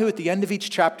guy who at the end of each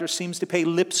chapter seems to pay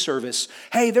lip service.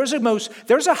 Hey, there's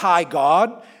a high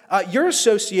God. You're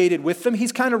associated with them.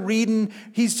 He's kind of reading,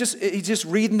 he's just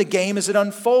reading the game as it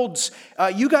unfolds.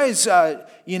 You guys,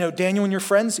 Daniel and your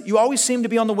friends, you always seem to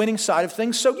be on the winning side of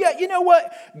things. So yeah, you know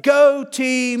what? Go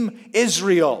Team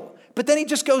Israel. But then he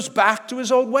just goes back to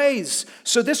his old ways.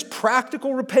 So this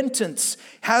practical repentance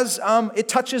has, it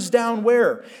touches down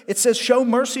where? It says, show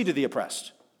mercy to the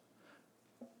oppressed.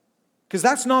 Because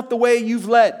that's not the way you've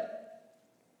led.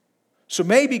 So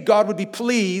maybe God would be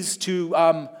pleased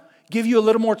to give you a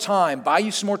little more time, buy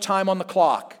you some more time on the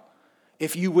clock,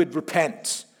 if you would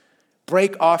repent.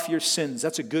 Break off your sins.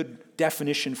 That's a good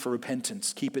definition for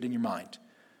repentance. Keep it in your mind.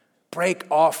 Break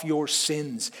off your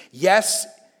sins. Yes,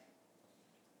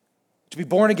 to be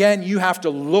born again, you have to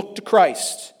look to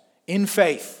Christ in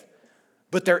faith.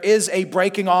 But there is a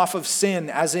breaking off of sin,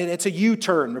 as in it's a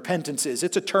U-turn, repentance is.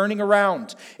 It's a turning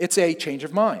around. It's a change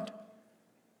of mind.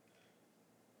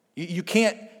 You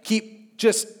can't keep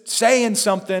just saying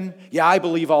something. Yeah, I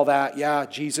believe all that. Yeah,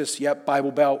 Jesus, yep,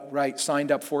 Bible Belt, right,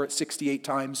 signed up for it 68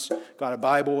 times, got a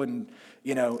Bible, and,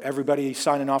 everybody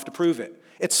signing off to prove it.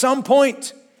 At some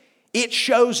point, it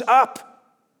shows up.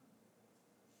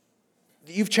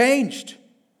 You've changed.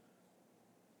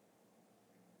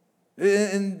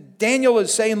 And Daniel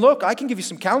is saying, look, I can give you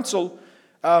some counsel.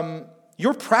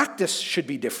 Your practice should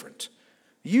be different.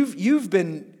 You've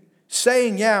been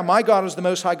saying, yeah, my God is the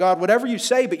Most High God, whatever you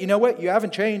say, but you know what? You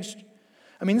haven't changed.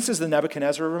 I mean, this is the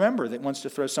Nebuchadnezzar, remember, that wants to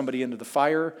throw somebody into the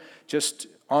fire just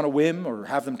on a whim or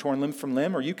have them torn limb from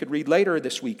limb. Or you could read later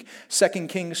this week, 2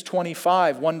 Kings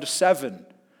 25, 1-7,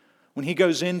 when he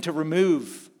goes in to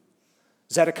remove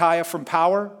Zedekiah from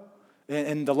power.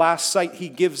 And the last sight he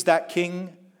gives that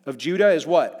king of Judah is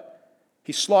what?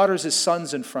 He slaughters his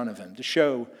sons in front of him to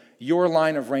show your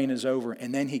line of reign is over.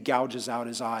 And then he gouges out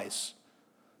his eyes.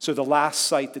 So the last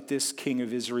sight that this king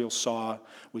of Israel saw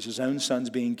was his own sons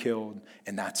being killed,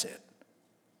 and that's it.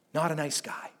 Not a nice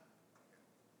guy.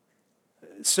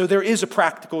 So there is a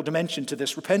practical dimension to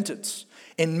this repentance.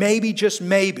 And maybe, just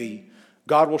maybe,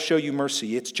 God will show you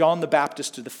mercy. It's John the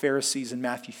Baptist to the Pharisees in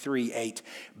Matthew 3:8.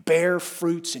 Bear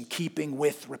fruits in keeping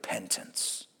with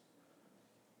repentance.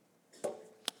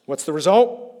 What's the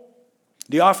result?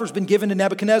 The offer's been given to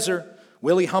Nebuchadnezzar.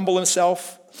 Will he humble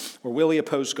himself, or will he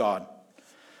oppose God?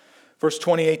 Verse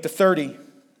 28-30,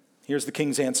 here's the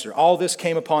king's answer. All this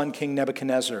came upon King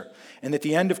Nebuchadnezzar. And at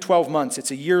the end of 12 months,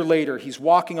 it's a year later, he's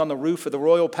walking on the roof of the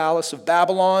royal palace of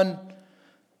Babylon.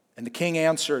 And the king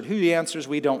answered. Who he answers,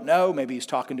 we don't know. Maybe he's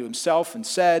talking to himself and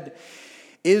said,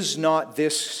 is not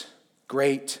this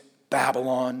great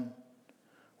Babylon,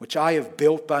 which I have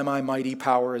built by my mighty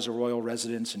power as a royal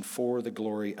residence and for the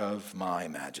glory of my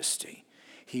majesty?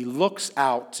 He looks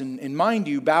out, and mind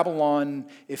you, Babylon,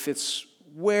 if it's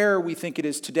where we think it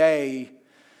is today,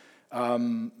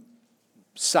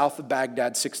 south of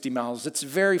Baghdad, 60 miles. It's a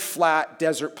very flat,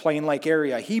 desert, plain-like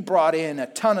area. He brought in a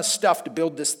ton of stuff to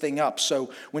build this thing up.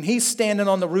 So when he's standing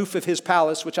on the roof of his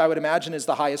palace, which I would imagine is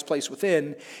the highest place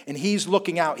within, and he's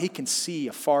looking out, he can see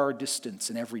a far distance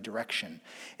in every direction.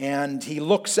 And he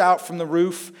looks out from the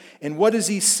roof, and what does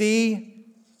he see?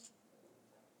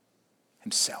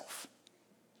 Himself.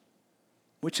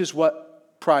 Which is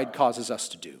what pride causes us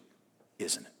to do,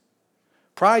 isn't it?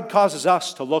 Pride causes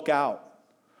us to look out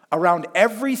around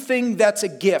everything that's a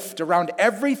gift, around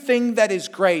everything that is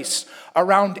grace,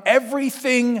 around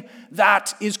everything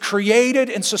that is created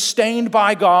and sustained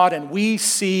by God, and we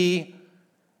see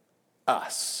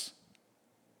us.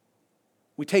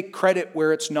 We take credit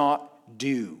where it's not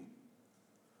due.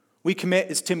 We commit,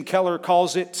 as Tim Keller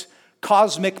calls it,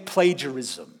 cosmic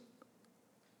plagiarism,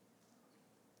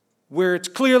 where it's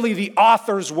clearly the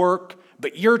author's work,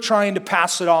 but you're trying to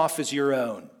pass it off as your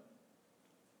own.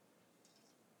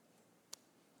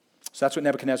 So that's what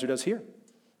Nebuchadnezzar does here.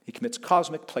 He commits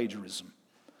cosmic plagiarism.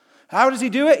 How does he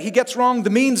do it? He gets wrong the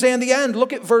means and the end.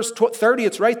 Look at verse 30.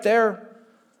 It's right there.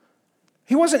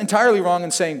 He wasn't entirely wrong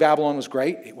in saying Babylon was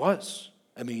great. It was.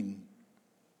 I mean,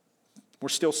 we're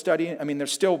still studying. I mean, they're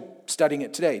still studying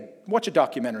it today. Watch a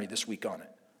documentary this week on it.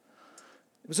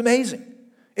 It was amazing.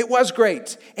 It was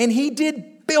great. And he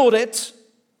did build it,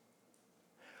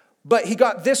 but he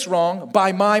got this wrong,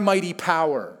 by my mighty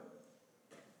power.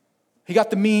 He got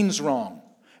the means wrong.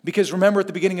 Because remember at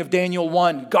the beginning of Daniel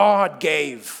 1, God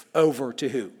gave over to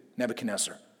who?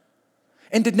 Nebuchadnezzar.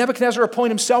 And did Nebuchadnezzar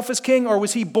appoint himself as king, or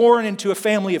was he born into a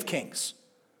family of kings?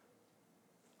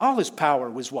 All his power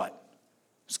was what?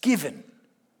 It was given.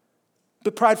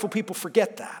 But prideful people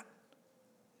forget that.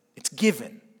 It's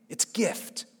given. It's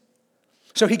gift.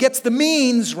 So he gets the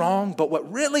means wrong, but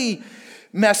what really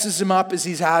messes him up is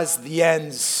he has the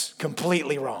ends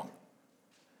completely wrong.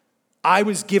 I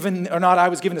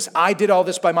did all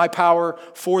this by my power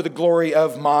for the glory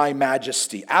of my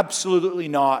majesty. Absolutely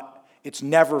not. It's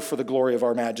never for the glory of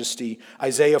our majesty.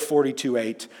 Isaiah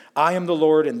 42:8. I am the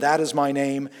Lord, and that is my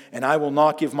name, and I will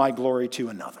not give my glory to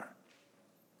another.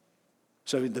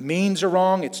 So the means are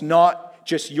wrong. It's not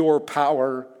just your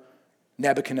power,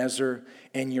 Nebuchadnezzar,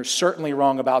 and you're certainly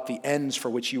wrong about the ends for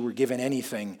which you were given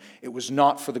anything. It was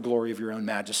not for the glory of your own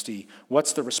majesty.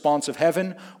 What's the response of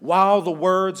heaven? While the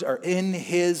words are in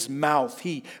his mouth,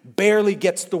 he barely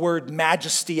gets the word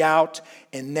majesty out,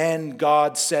 and then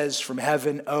God says from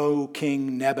heaven, O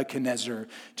King Nebuchadnezzar,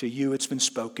 to you it's been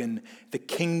spoken, the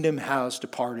kingdom has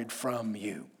departed from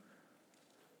you.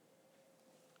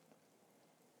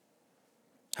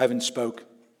 Heaven spoke.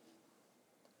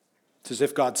 It's as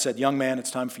if God said, young man,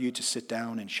 it's time for you to sit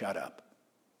down and shut up.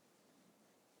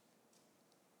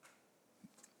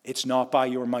 It's not by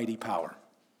your mighty power,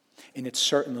 and it's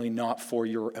certainly not for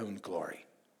your own glory.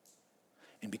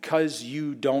 And because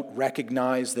you don't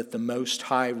recognize that the Most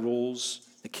High rules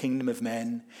the kingdom of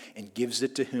men and gives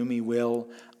it to whom he will,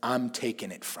 I'm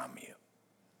taking it from you.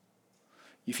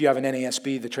 If you have an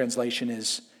NASB, the translation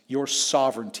is, your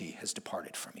sovereignty has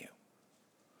departed from you.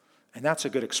 And that's a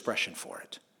good expression for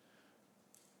it.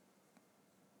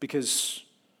 Because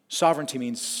sovereignty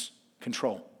means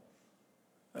control.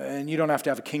 And you don't have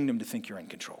to have a kingdom to think you're in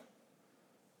control.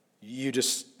 You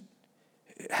just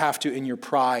have to, in your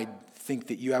pride, think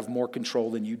that you have more control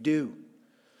than you do.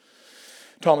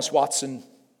 Thomas Watson,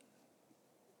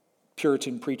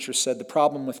 Puritan preacher, said the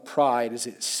problem with pride is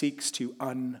it seeks to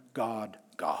ungod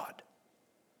God.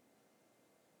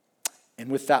 And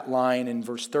with that line in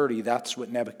verse 30, that's what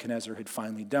Nebuchadnezzar had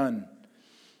finally done.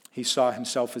 He saw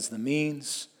himself as the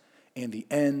means and the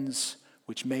ends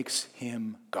which makes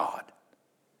him God.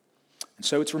 And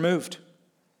so it's removed.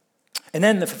 And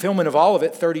then the fulfillment of all of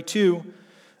it, 32,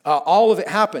 all of it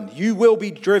happened. You will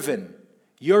be driven.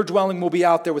 Your dwelling will be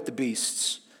out there with the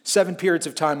beasts. 7 periods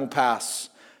of time will pass.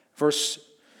 Verse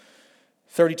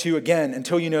 32 again,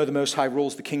 until you know the Most High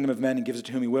rules the kingdom of men and gives it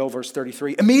to whom he will. Verse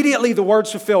 33, immediately the word's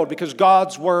fulfilled because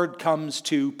God's word comes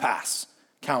to pass.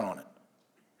 Count on it.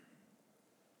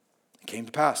 It came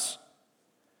to pass.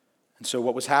 And so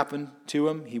what was happened to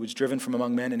him? He was driven from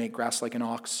among men and ate grass like an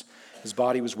ox. His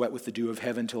body was wet with the dew of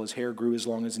heaven till his hair grew as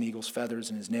long as an eagle's feathers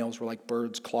and his nails were like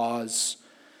birds' claws.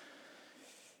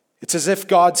 It's as if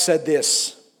God said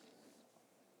this: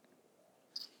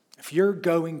 if you're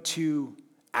going to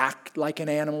act like an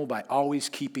animal by always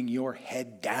keeping your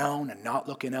head down and not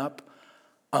looking up,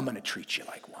 I'm going to treat you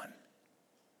like one.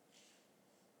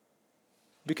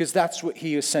 Because that's what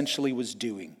he essentially was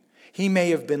doing. He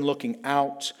may have been looking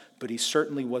out, but he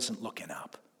certainly wasn't looking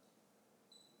up.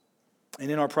 And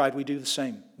in our pride, we do the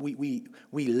same. We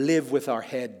live with our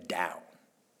head down.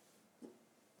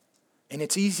 And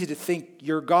it's easy to think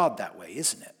you're God that way,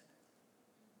 isn't it?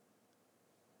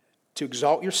 To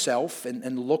exalt yourself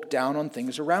and look down on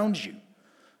things around you.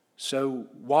 So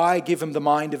why give him the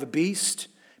mind of a beast?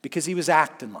 Because he was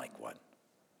acting like one.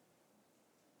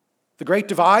 The great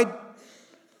divide,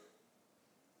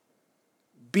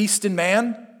 beast and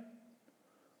man.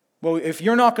 Well, if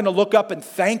you're not going to look up and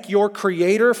thank your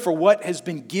Creator for what has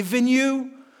been given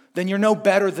you, then you're no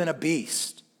better than a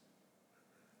beast.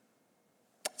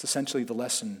 It's essentially the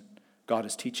lesson God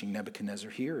is teaching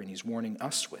Nebuchadnezzar here, and he's warning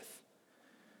us with.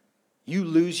 You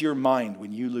lose your mind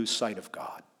when you lose sight of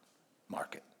God.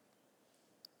 Mark it.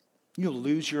 You'll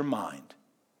lose your mind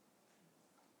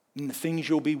in the things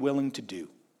you'll be willing to do,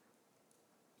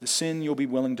 the sin you'll be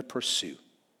willing to pursue.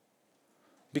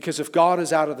 Because if God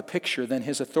is out of the picture, then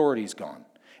his authority is gone.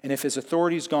 And if his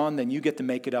authority is gone, then you get to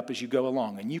make it up as you go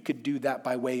along. And you could do that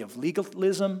by way of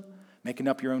legalism, making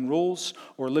up your own rules,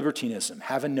 or libertinism,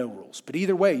 having no rules. But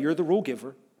either way, you're the rule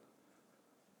giver.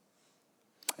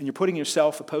 And you're putting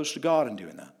yourself opposed to God in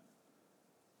doing that.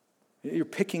 You're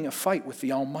picking a fight with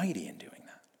the Almighty in doing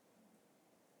that.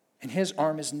 And his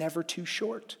arm is never too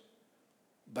short.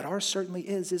 But ours certainly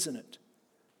is, isn't it?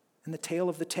 And the tail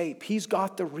of the tape. He's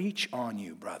got the reach on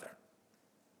you, brother.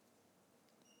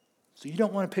 So you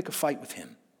don't want to pick a fight with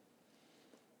him.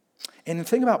 And the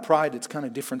thing about pride that's kind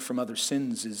of different from other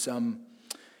sins is,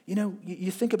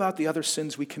 you think about the other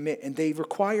sins we commit, and they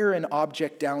require an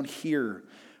object down here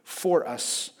for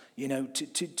us,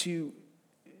 to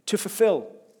fulfill.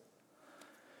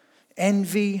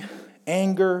 Envy,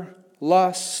 anger,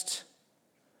 lust.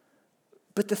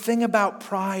 But the thing about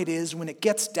pride is, when it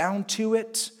gets down to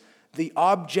it, the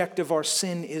object of our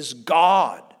sin is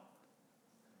God.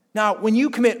 Now, when you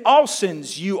commit all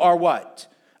sins, you are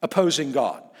what? Opposing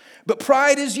God. But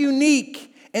pride is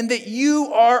unique in that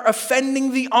you are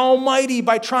offending the Almighty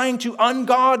by trying to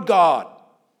ungod God.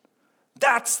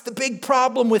 That's the big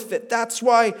problem with it. That's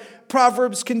why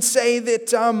Proverbs can say that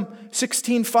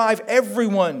 16:5,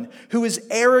 everyone who is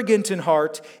arrogant in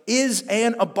heart is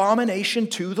an abomination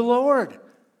to the Lord.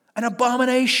 An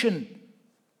abomination.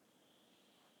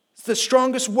 It's the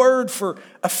strongest word for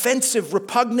offensive,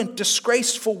 repugnant,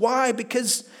 disgraceful. Why?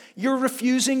 Because you're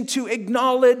refusing to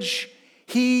acknowledge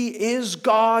he is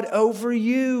God over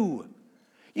you.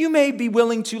 You may be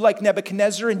willing to, like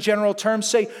Nebuchadnezzar in general terms,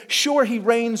 say, sure, he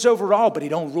reigns over all, but he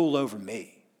don't rule over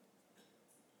me.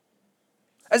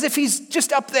 As if he's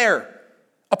just up there,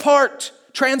 apart,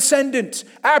 transcendent,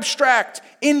 abstract,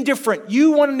 indifferent.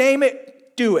 You want to name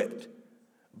it, do it.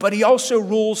 But he also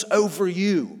rules over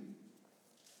you.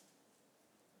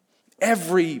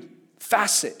 Every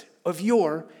facet, of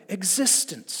your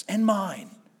existence and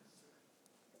mine.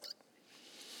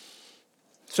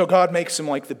 So God makes him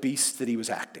like the beast that he was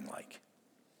acting like.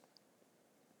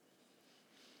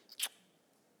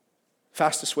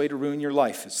 Fastest way to ruin your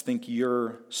life is think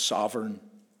you're sovereign,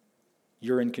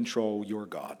 you're in control, you're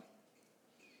God.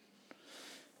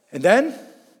 And then,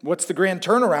 what's the grand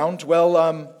turnaround?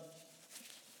 Well,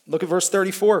 look at verse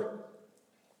 34.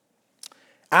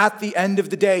 At the end of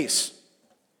the days.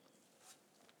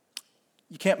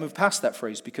 You can't move past that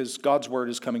phrase because God's word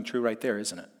is coming true right there,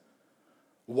 isn't it?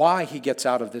 Why he gets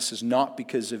out of this is not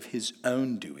because of his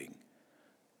own doing.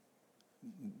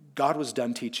 God was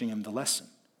done teaching him the lesson.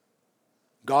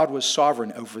 God was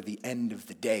sovereign over the end of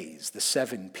the days, the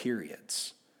 7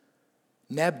 periods.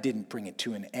 Neb didn't bring it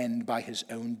to an end by his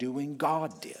own doing.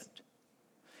 God did.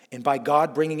 And by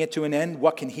God bringing it to an end,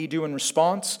 what can he do in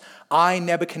response? I,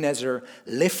 Nebuchadnezzar,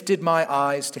 lifted my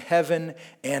eyes to heaven,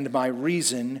 and my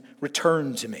reason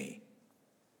returned to me.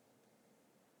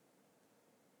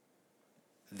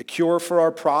 The cure for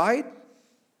our pride?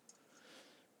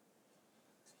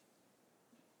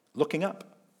 Looking up.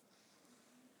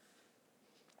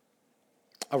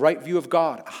 A right view of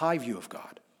God, a high view of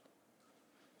God.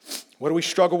 What do we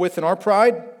struggle with in our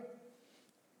pride?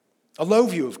 A low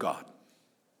view of God.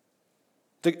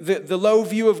 The low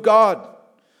view of God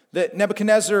that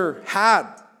Nebuchadnezzar had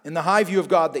and the high view of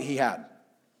God that he had.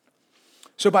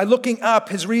 So by looking up,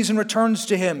 his reason returns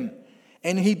to him.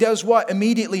 And he does what?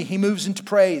 Immediately he moves into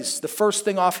praise. The first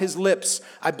thing off his lips,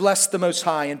 I blessed the Most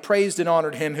High and praised and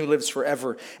honored him who lives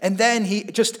forever. And then he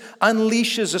just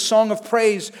unleashes a song of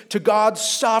praise to God's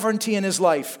sovereignty in his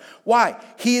life. Why?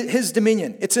 His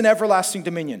dominion. It's an everlasting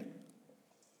dominion.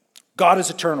 God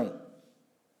is eternal.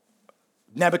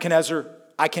 Nebuchadnezzar,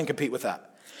 I can't compete with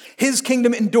that. His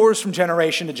kingdom endures from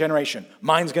generation to generation.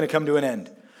 Mine's going to come to an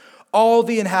end. All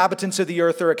the inhabitants of the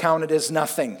earth are accounted as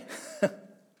nothing.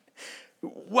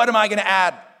 What am I going to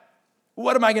add?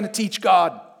 What am I going to teach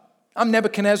God? I'm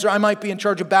Nebuchadnezzar. I might be in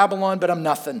charge of Babylon, but I'm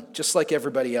nothing, just like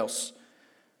everybody else.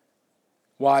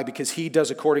 Why? Because he does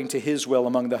according to his will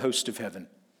among the host of heaven.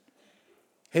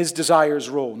 His desires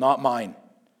rule, not mine.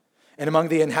 And among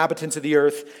the inhabitants of the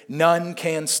earth, none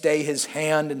can stay his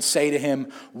hand and say to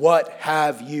him, what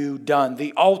have you done?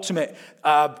 The ultimate,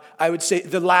 I would say,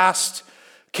 the last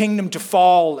kingdom to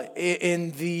fall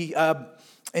in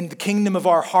the kingdom of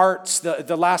our hearts,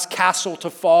 the last castle to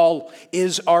fall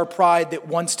is our pride that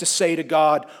wants to say to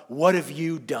God, what have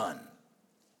you done?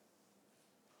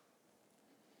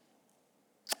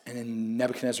 And then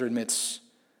Nebuchadnezzar admits,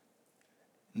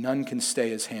 none can stay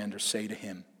his hand or say to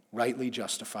him, rightly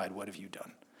justified, what have you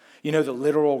done? You know, the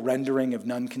literal rendering of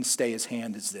none can stay his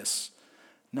hand is this: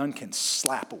 none can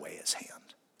slap away his hand.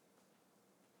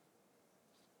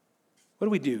 What do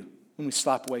we do when we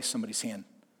slap away somebody's hand?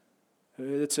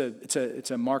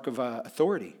 It's a mark of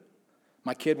authority.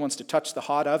 My kid wants to touch the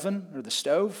hot oven or the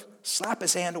stove, slap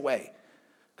his hand away.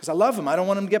 Because I love him. I don't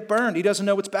want him to get burned. He doesn't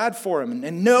know what's bad for him.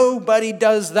 And nobody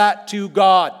does that to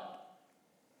God.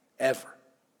 Ever.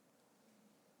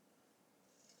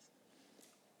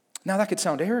 Now that could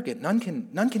sound arrogant. None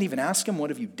can even ask him, what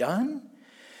have you done?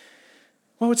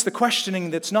 Well, it's the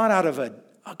questioning that's not out of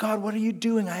oh God, what are you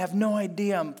doing? I have no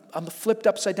idea. I'm flipped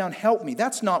upside down. Help me.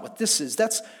 That's not what this is.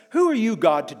 Who are you,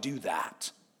 God, to do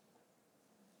that?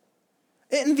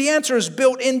 And the answer is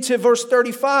built into verse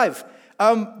 35.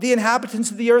 The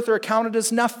inhabitants of the earth are accounted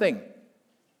as nothing.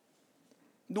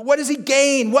 What does he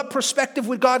gain? What perspective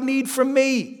would God need from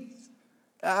me?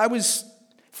 I was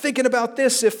thinking about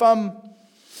this. If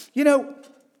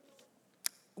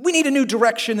we need a new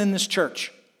direction in this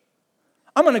church.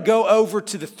 I'm going to go over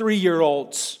to the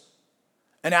 3-year-olds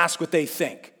and ask what they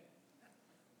think.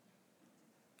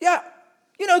 Yeah,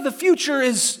 the future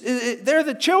they're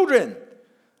the children.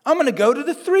 I'm going to go to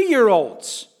the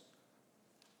 3-year-olds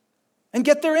and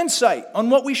get their insight on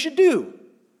what we should do.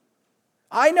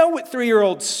 I know what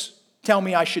 3-year-olds tell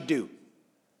me I should do.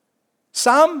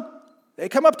 Some, they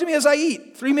come up to me as I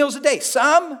eat 3 meals a day.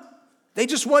 Some, they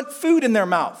just want food in their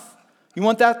mouth. You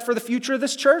want that for the future of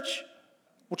this church?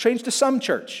 We'll change to some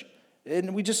church.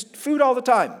 And we just food all the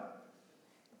time.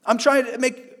 I'm trying to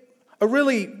make a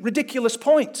really ridiculous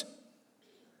point.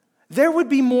 There would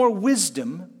be more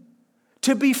wisdom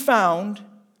to be found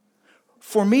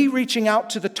for me reaching out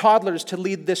to the toddlers to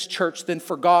lead this church than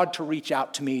for God to reach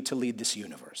out to me to lead this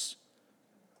universe.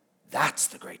 That's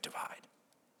the great divide.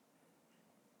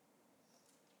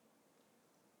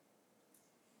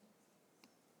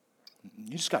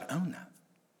 You just got to own that.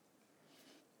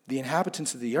 The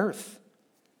inhabitants of the earth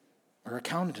are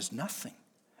accounted as nothing.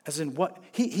 As in what?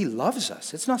 He loves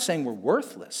us. It's not saying we're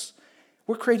worthless.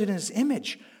 We're created in his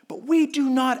image. but we do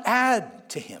not add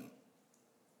to him.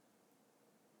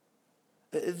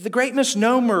 The great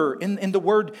misnomer in the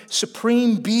word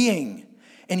supreme being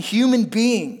and human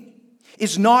being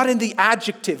is not in the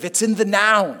adjective, it's in the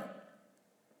noun.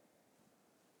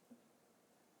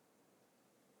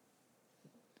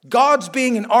 God's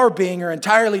being and our being are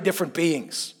entirely different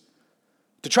beings.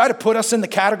 To try to put us in the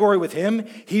category with him,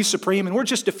 he's supreme, and we're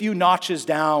just a few notches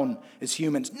down as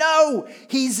humans. No,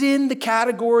 he's in the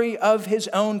category of his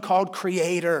own called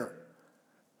creator,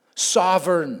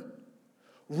 sovereign,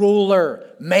 ruler,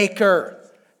 maker.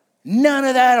 None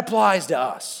of that applies to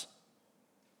us.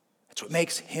 That's what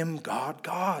makes him God,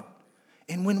 God.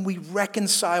 And when we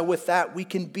reconcile with that, we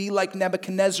can be like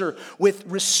Nebuchadnezzar with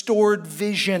restored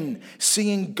vision,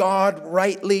 seeing God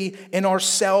rightly in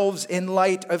ourselves in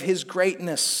light of his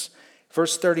greatness.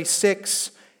 Verse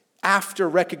 36, after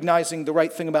recognizing the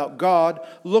right thing about God,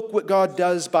 look what God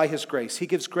does by his grace. He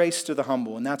gives grace to the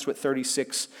humble, and that's what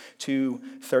 36 to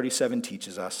 37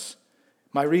 teaches us.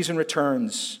 My reason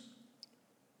returns,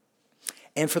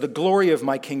 and for the glory of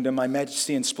my kingdom, my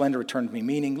majesty and splendor returned to me.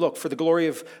 Meaning, look, for the glory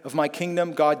of my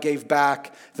kingdom, God gave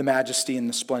back the majesty and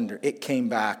the splendor. It came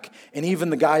back. And even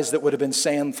the guys that would have been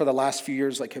saying for the last few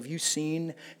years, like, have you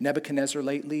seen Nebuchadnezzar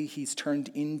lately? He's turned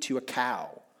into a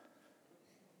cow.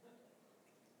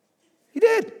 He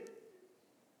did.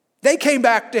 They came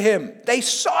back to him. They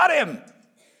sought him.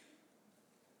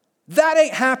 That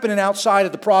ain't happening outside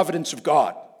of the providence of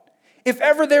God. If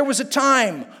ever there was a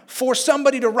time for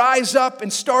somebody to rise up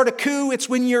and start a coup, it's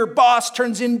when your boss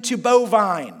turns into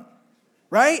bovine,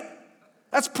 right?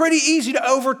 That's pretty easy to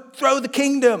overthrow the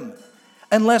kingdom.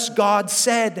 Unless God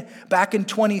said back in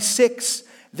 26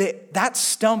 that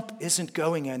stump isn't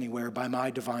going anywhere by my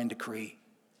divine decree.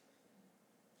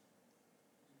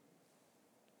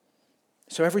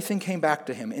 So everything came back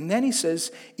to him. And then he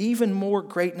says, even more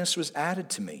greatness was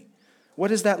added to me. What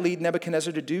does that lead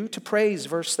Nebuchadnezzar to do? To praise,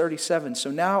 verse 37.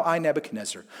 So now I,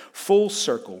 Nebuchadnezzar, full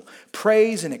circle,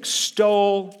 praise and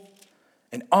extol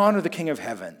and honor the King of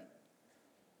heaven.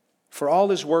 For all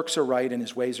his works are right and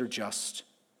his ways are just.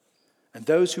 And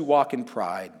those who walk in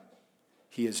pride,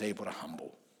 he is able to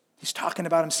humble. He's talking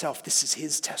about himself. This is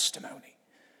his testimony.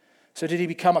 So did he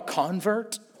become a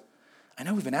convert? I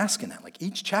know we've been asking that, like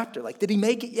each chapter. Like, did he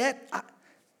make it yet?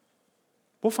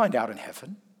 We'll find out in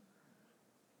heaven.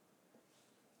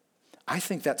 I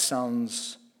think that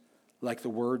sounds like the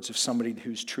words of somebody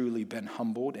who's truly been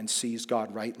humbled and sees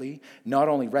God rightly, not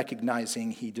only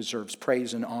recognizing he deserves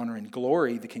praise and honor and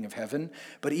glory, the King of heaven,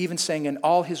 but even saying, and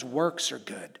all his works are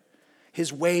good.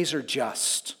 His ways are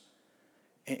just.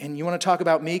 And you want to talk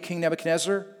about me, King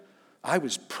Nebuchadnezzar? I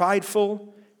was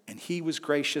prideful, and he was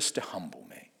gracious to humble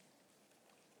me.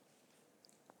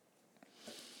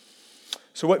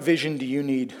 So what vision do you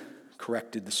need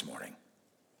corrected this morning?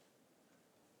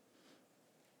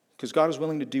 Because God is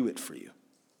willing to do it for you.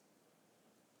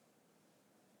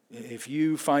 If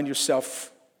you find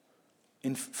yourself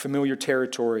in familiar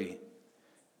territory,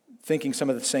 thinking some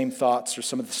of the same thoughts or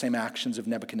some of the same actions of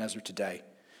Nebuchadnezzar today,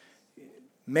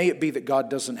 may it be that God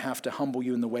doesn't have to humble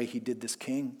you in the way he did this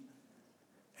king.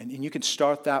 And you can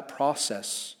start that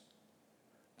process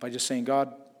by just saying,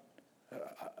 God,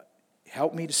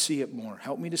 help me to see it more.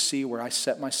 Help me to see where I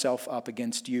set myself up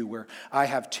against you, where I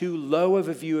have too low of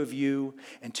a view of you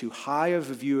and too high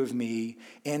of a view of me,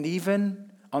 and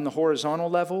even on the horizontal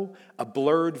level, a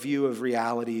blurred view of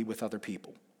reality with other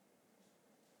people.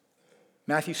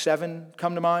 Matthew 7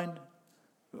 come to mind.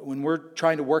 When we're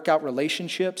trying to work out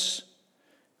relationships,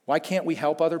 why can't we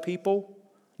help other people?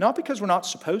 Not because we're not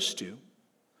supposed to.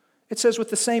 It says with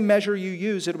the same measure you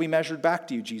use, it'll be measured back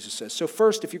to you, Jesus says. So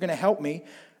first, if you're going to help me,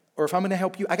 or if I'm going to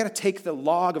help you, I got to take the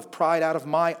log of pride out of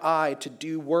my eye to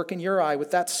do work in your eye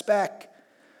with that speck.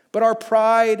 But our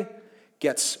pride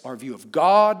gets our view of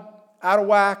God out of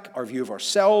whack, our view of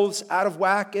ourselves out of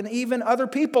whack, and even other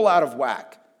people out of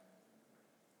whack.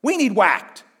 We need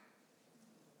whacked.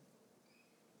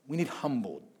 We need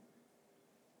humbled.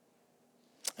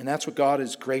 And that's what God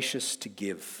is gracious to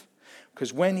give.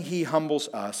 Because when he humbles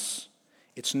us,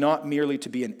 it's not merely to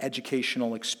be an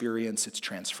educational experience, it's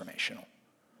transformational.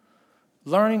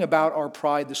 Learning about our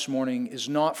pride this morning is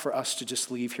not for us to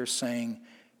just leave here saying,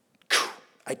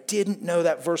 I didn't know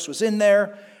that verse was in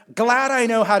there. Glad I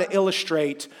know how to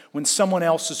illustrate when someone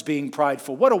else is being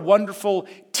prideful. What a wonderful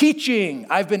teaching.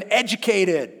 I've been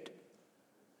educated.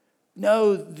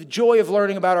 No, the joy of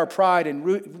learning about our pride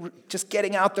and just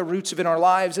getting out the roots of it in our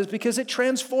lives is because it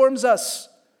transforms us.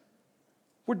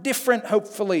 We're different,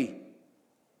 hopefully.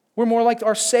 We're more like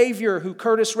our Savior, who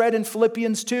Curtis read in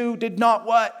Philippians 2, did not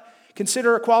what?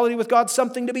 consider equality with God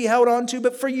something to be held on to,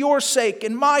 but for your sake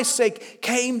and my sake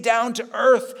came down to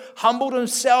earth, humbled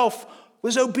himself,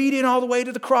 was obedient all the way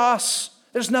to the cross.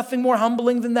 There's nothing more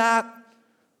humbling than that,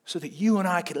 so that you and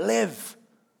I could live.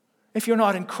 If you're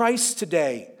not in Christ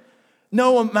today,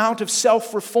 no amount of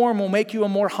self-reform will make you a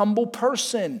more humble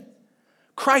person.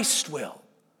 Christ will.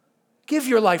 Give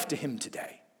your life to him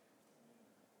today.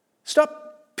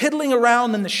 Stop piddling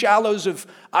around in the shallows of,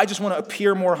 I just want to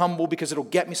appear more humble because it'll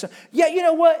get me some. Yeah, you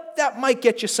know what? That might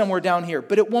get you somewhere down here,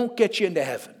 but it won't get you into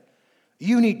heaven.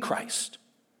 You need Christ,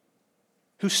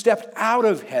 who stepped out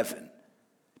of heaven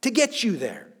to get you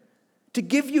there, to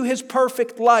give you his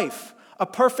perfect life, a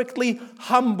perfectly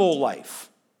humble life.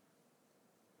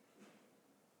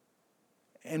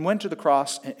 And went to the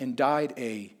cross and died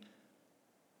a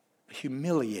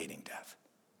humiliating death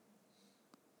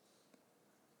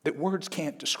that words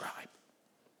can't describe.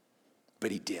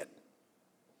 But he did.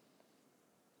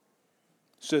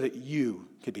 So that you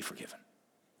could be forgiven.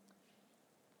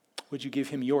 Would you give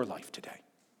him your life today?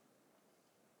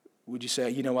 Would you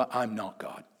say, you know what, I'm not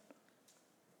God.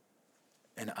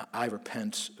 And I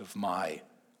repent of my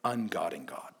ungodding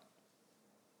God.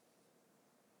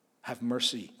 Have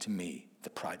mercy to me, the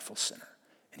prideful sinner.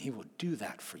 And he will do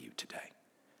that for you today.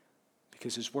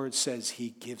 Because his word says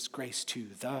he gives grace to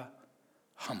the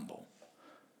humble.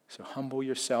 So humble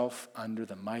yourself under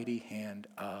the mighty hand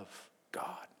of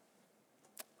God.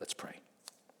 Let's pray.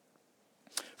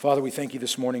 Father, we thank you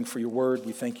this morning for your word.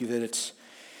 We thank you that it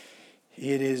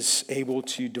is able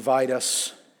to divide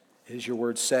us, as your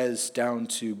word says, down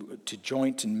to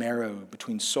joint and marrow,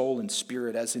 between soul and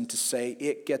spirit, as in to say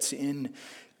it gets in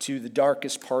to the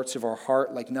darkest parts of our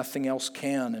heart like nothing else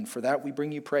can. And for that we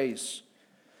bring you praise.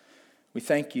 We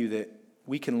thank you that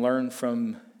we can learn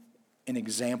from an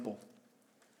example,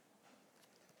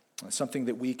 something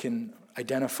that we can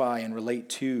identify and relate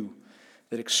to,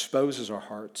 that exposes our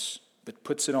hearts, but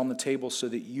puts it on the table so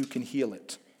that you can heal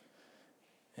it.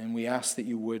 And we ask that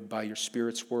you would, by your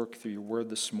Spirit's work through your word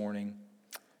this morning,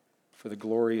 for the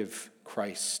glory of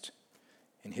Christ.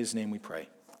 In his name we pray.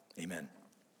 Amen.